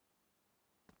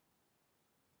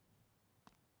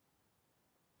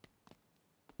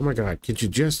 Oh my god, could you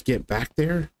just get back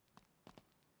there?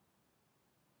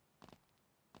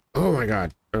 Oh my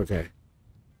god, okay.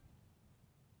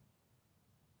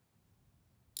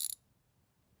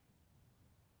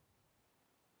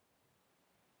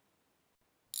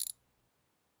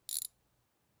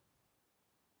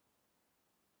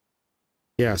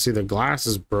 Yeah, see, the glass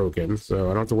is broken, so I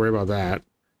don't have to worry about that.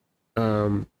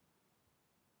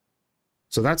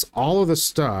 So that's all of the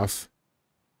stuff.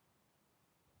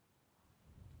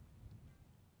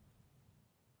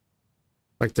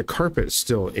 Like the carpet's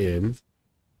still in.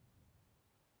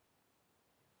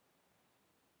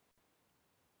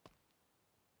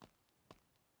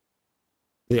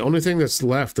 The only thing that's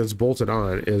left that's bolted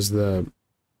on is the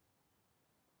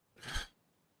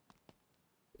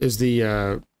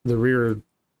rear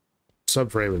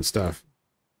subframe and stuff.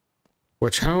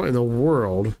 Which, how in the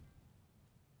world?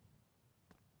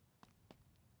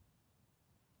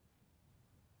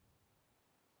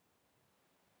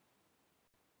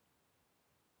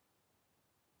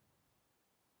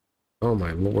 Oh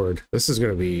my lord. This is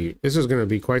gonna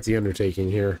be quite the undertaking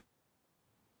here.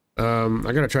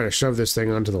 I gotta try to shove this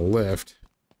thing onto the lift.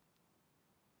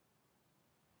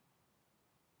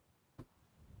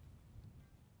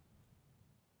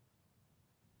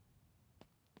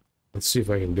 Let's see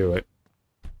if I can do it.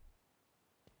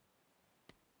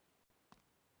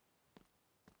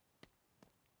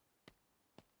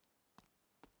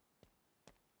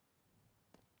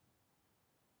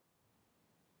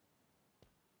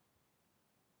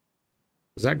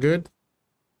 Is that good?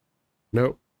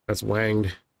 Nope, that's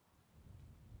wanged.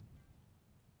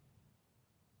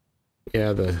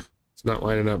 Yeah, it's not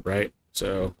lining up right.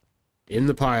 So, in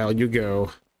the pile you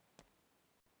go.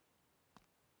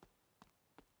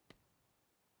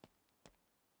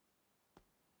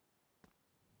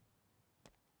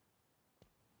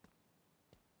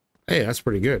 Hey, that's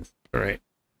pretty good. All right.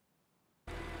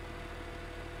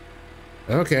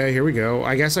 Okay, here we go.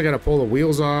 I guess I gotta pull the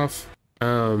wheels off.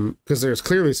 Because there's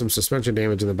clearly some suspension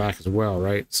damage in the back as well,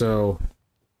 right? So,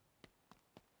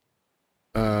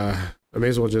 I may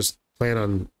as well just plan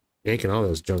on yanking all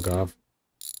this junk off.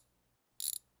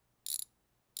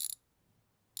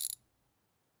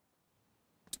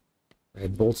 I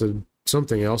had bolted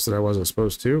something else that I wasn't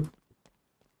supposed to.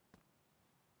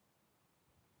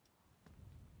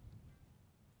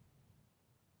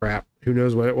 Crap. Who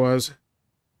knows what it was?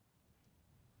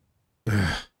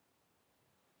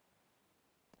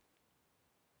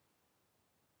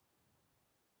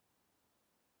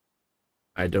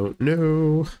 I don't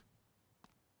know.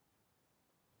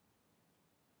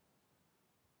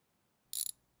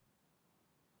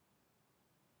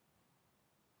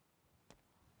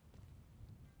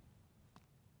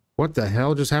 What the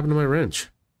hell just happened to my wrench?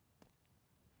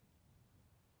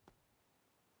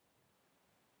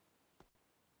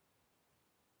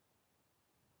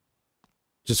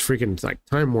 Just freaking like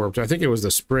time warped. I think it was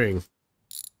the spring.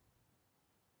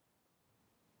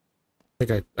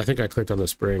 I think I clicked on the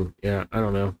spring. Yeah, I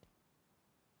don't know.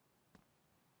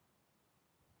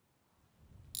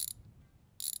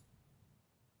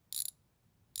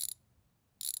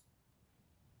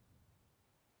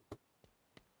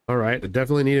 All right, I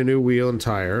definitely need a new wheel and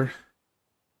tire.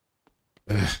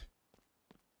 Ugh.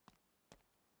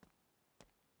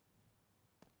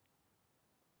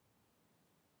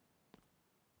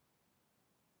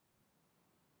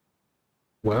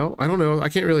 Well, I don't know. I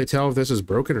can't really tell if this is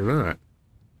broken or not.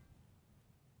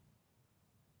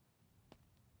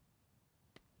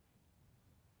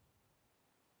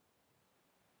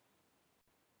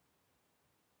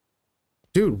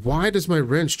 Dude, why does my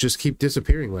wrench just keep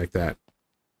disappearing like that?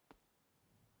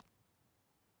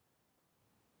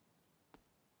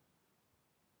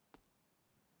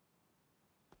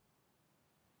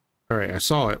 All right, I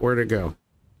saw it. Where'd it go?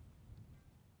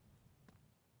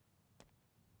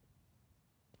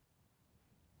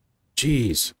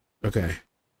 Jeez. Okay.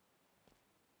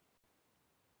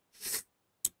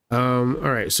 All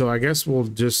right, so I guess we'll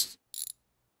just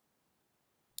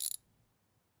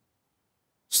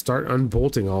start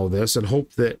unbolting all this and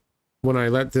hope that when I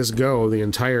let this go, the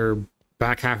entire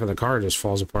back half of the car just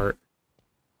falls apart.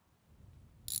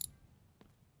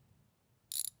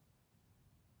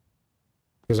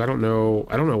 Because I don't know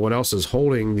what else is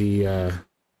holding the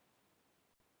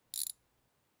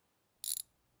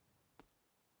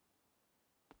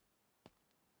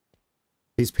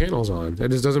these panels on.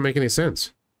 That just doesn't make any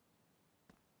sense.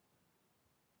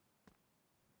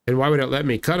 And why would it let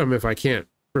me cut them if I can't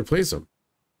replace them?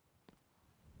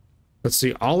 Let's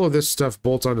see, all of this stuff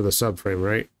bolts onto the subframe,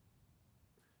 right?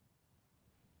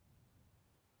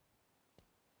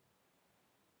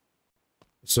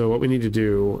 So what we need to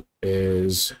do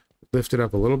is lift it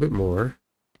up a little bit more.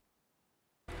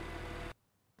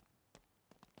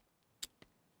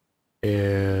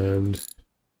 And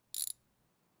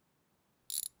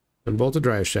unbolt the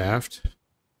drive shaft.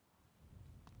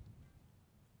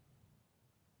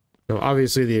 Now,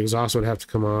 obviously, the exhaust would have to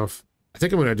come off. I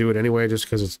think I'm going to do it anyway, just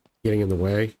because it's getting in the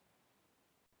way.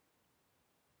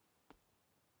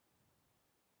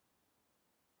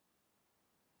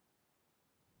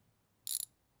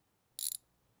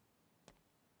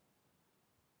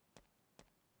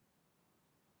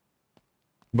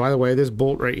 By the way, this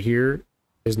bolt right here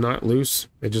is not loose.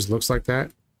 It just looks like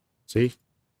that. See?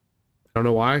 I don't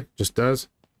know why. Just does.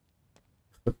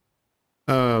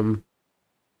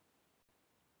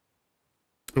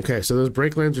 Okay, so those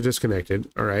brake lines are disconnected.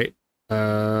 All right.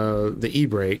 The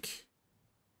e-brake.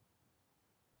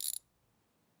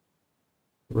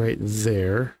 Right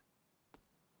there.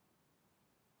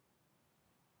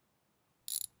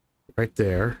 Right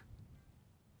there.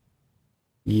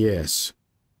 Yes.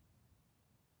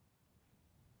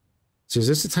 So is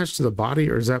this attached to the body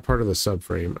or is that part of the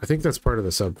subframe? I think that's part of the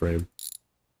subframe.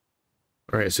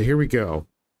 All right, so here we go.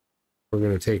 We're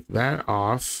going to take that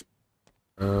off.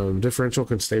 Differential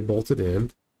can stay bolted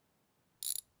in.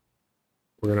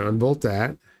 We're going to unbolt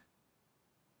that.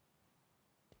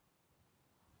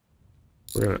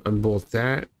 We're going to unbolt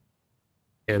that.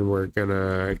 And we're going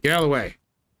to get out of the way.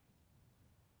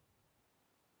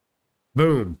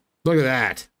 Boom. Look at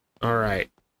that. All right.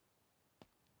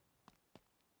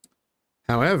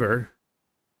 However,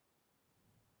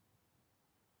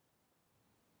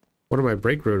 one of my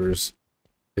brake rotors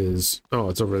is... Oh,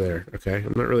 it's over there. Okay.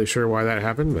 I'm not really sure why that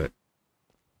happened, but...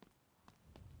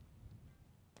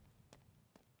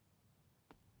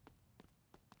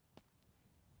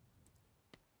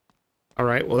 All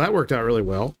right. Well, that worked out really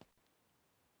well.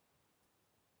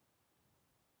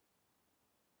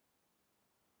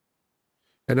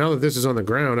 And now that this is on the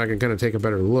ground, I can kind of take a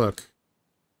better look.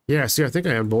 Yeah, see, I think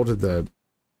I unbolted the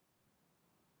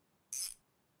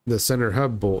center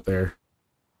hub bolt there.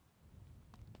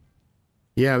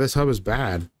 Yeah, this hub is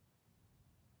bad.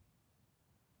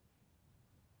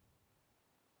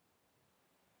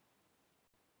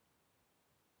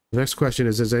 The next question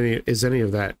is any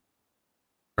of that,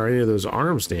 are any of those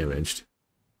arms damaged?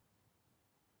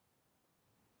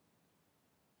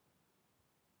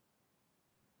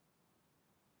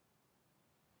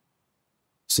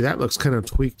 See, that looks kind of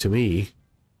tweaked to me.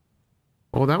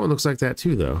 Oh, that one looks like that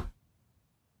too, though.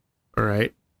 All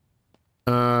right.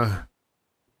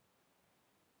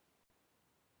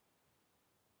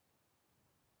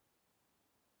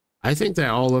 I think that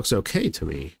all looks okay to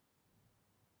me.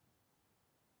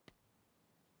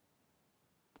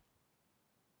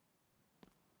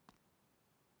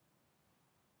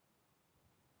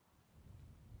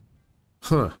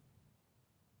 Huh.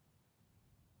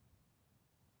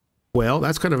 Well,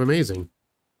 that's kind of amazing.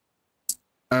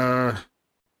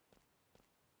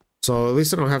 So at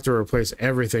least I don't have to replace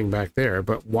everything back there,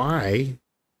 but why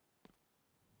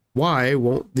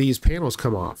won't these panels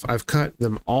come off? I've cut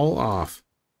them all off.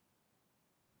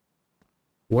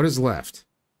 What is left?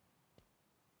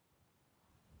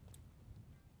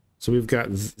 So we've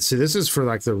got, see, this is for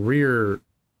like the rear,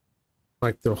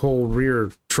 like the whole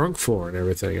rear trunk floor and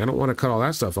everything. I don't want to cut all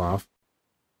that stuff off.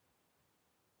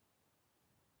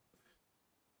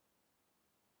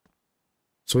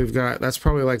 So we've got, that's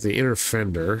probably like the inner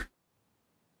fender.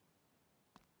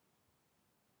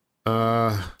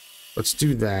 Let's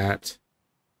do that.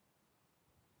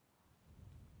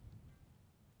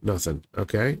 Nothing.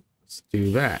 Okay. Let's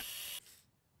do that.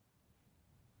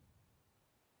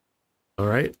 All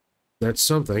right. That's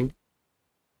something.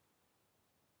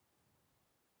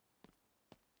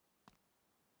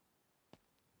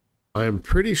 I am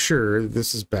pretty sure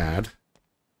this is bad.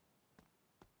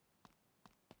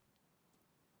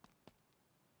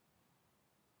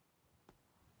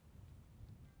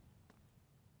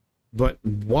 But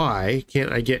why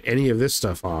can't I get any of this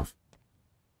stuff off?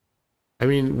 I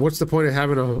mean, what's the point of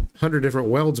having 100 different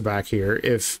welds back here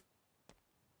if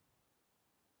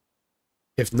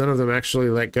none of them actually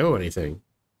let go anything?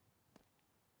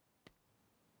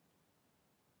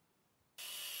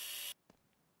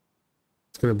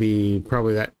 It's going to be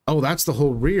probably that. Oh, that's the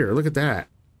whole rear. Look at that.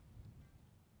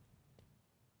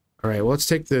 All right, well, let's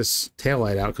take this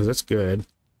taillight out because that's good.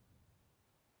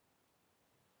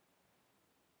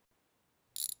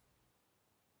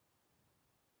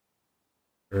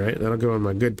 All right, that'll go in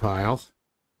my good pile.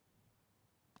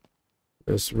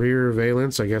 This rear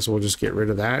valence, I guess we'll just get rid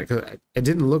of that because it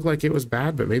didn't look like it was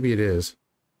bad, but maybe it is.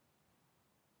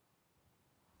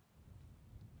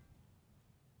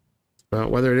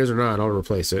 Whether it is or not, I'll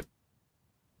replace it.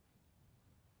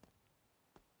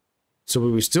 So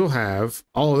we still have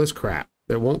all of this crap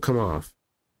that won't come off.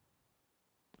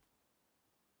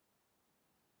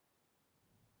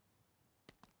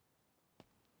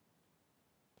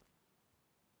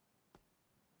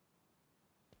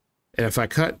 And if I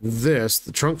cut this,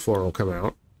 the trunk floor will come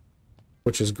out,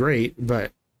 which is great,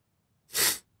 but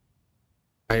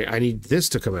I need this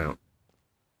to come out.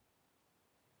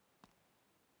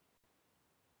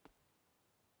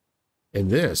 And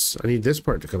this, I need this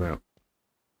part to come out.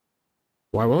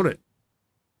 Why won't it?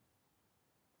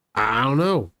 I don't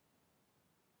know.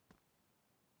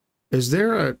 Is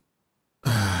there a...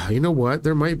 you know what?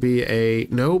 There might be a...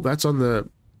 No, that's on the...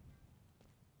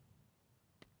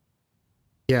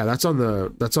 Yeah, that's on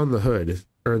the hood.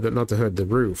 Or not the hood, the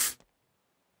roof.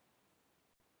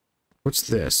 What's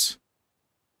this?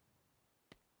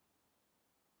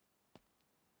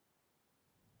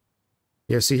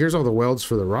 Yeah, see, here's all the welds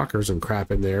for the rockers and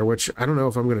crap in there, which I don't know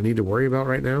if I'm going to need to worry about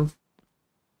right now.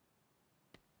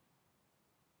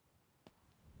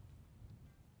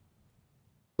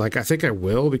 Like, I think I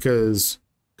will because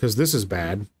this is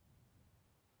bad.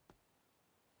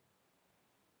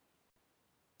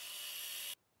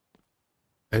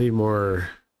 I need more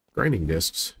grinding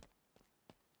discs.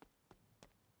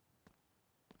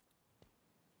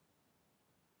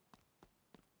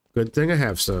 Good thing I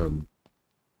have some.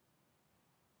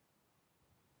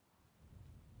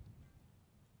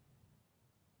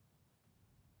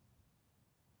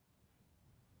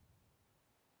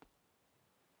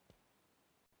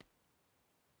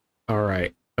 All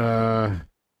right.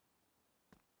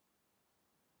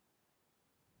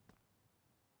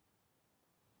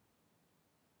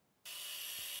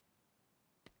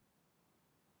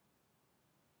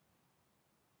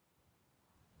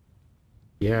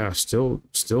 Yeah, still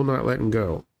not letting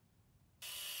go.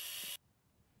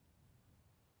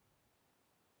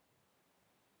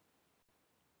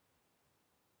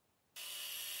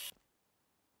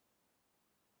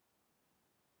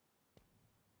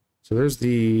 So there's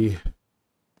the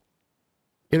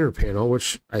inner panel,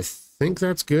 which I think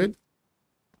that's good.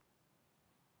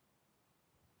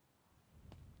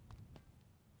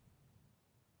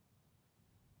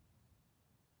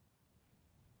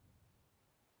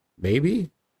 Maybe.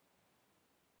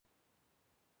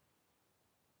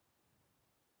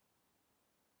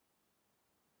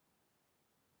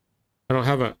 I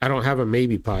don't have a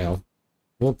maybe pile.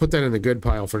 We'll put that in the good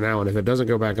pile for now, and if it doesn't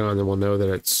go back on, then we'll know that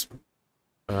it's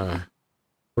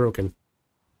broken.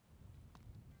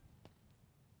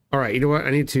 All right, you know what?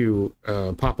 I need to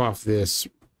pop off this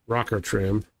rocker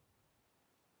trim,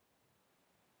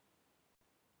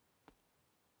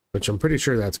 which I'm pretty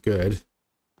sure that's good.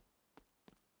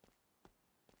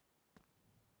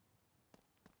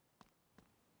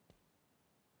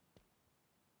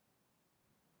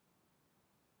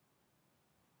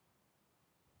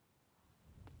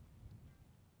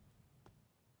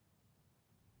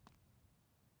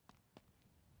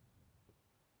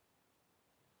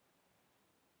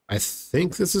 I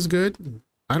think this is good.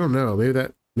 I don't know.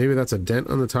 Maybe that's a dent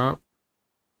on the top.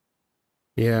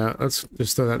 Yeah, let's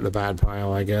just throw that in the bad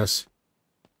pile, I guess.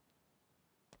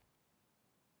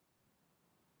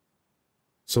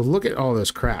 So look at all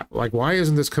this crap. Like, why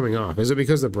isn't this coming off? Is it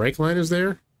because the brake line is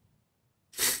there?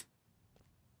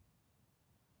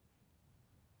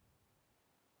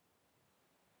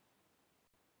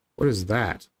 What is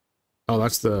that? Oh,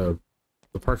 that's the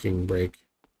parking brake.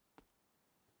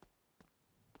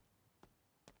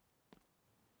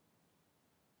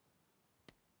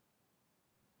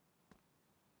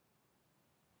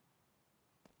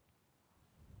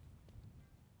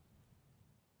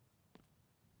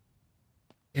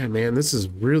 Yeah, man, this is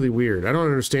really weird. I don't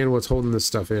understand what's holding this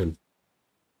stuff in.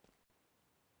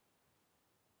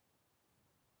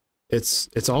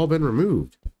 It's all been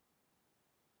removed.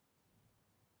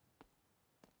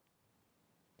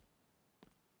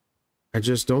 I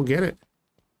just don't get it.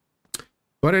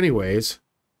 But anyways,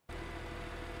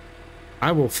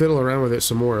 I will fiddle around with it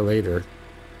some more later.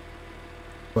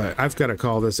 But I've got to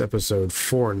call this episode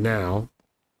 4 now.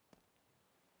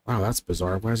 Wow, that's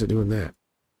bizarre. Why is it doing that?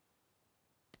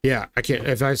 Yeah, I can't.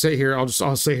 If I sit here, I'll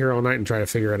stay here all night and try to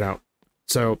figure it out.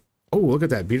 So, oh, look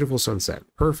at that beautiful sunset.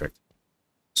 Perfect.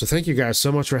 So thank you guys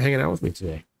so much for hanging out with me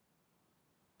today.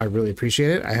 I really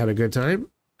appreciate it. I had a good time.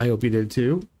 I hope you did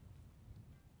too.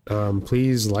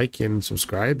 Please like and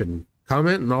subscribe and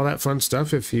comment and all that fun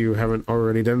stuff if you haven't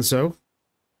already done so.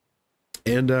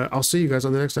 And I'll see you guys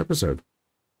on the next episode.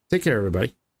 Take care,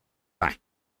 everybody. Bye.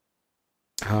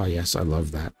 Oh, yes, I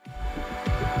love that.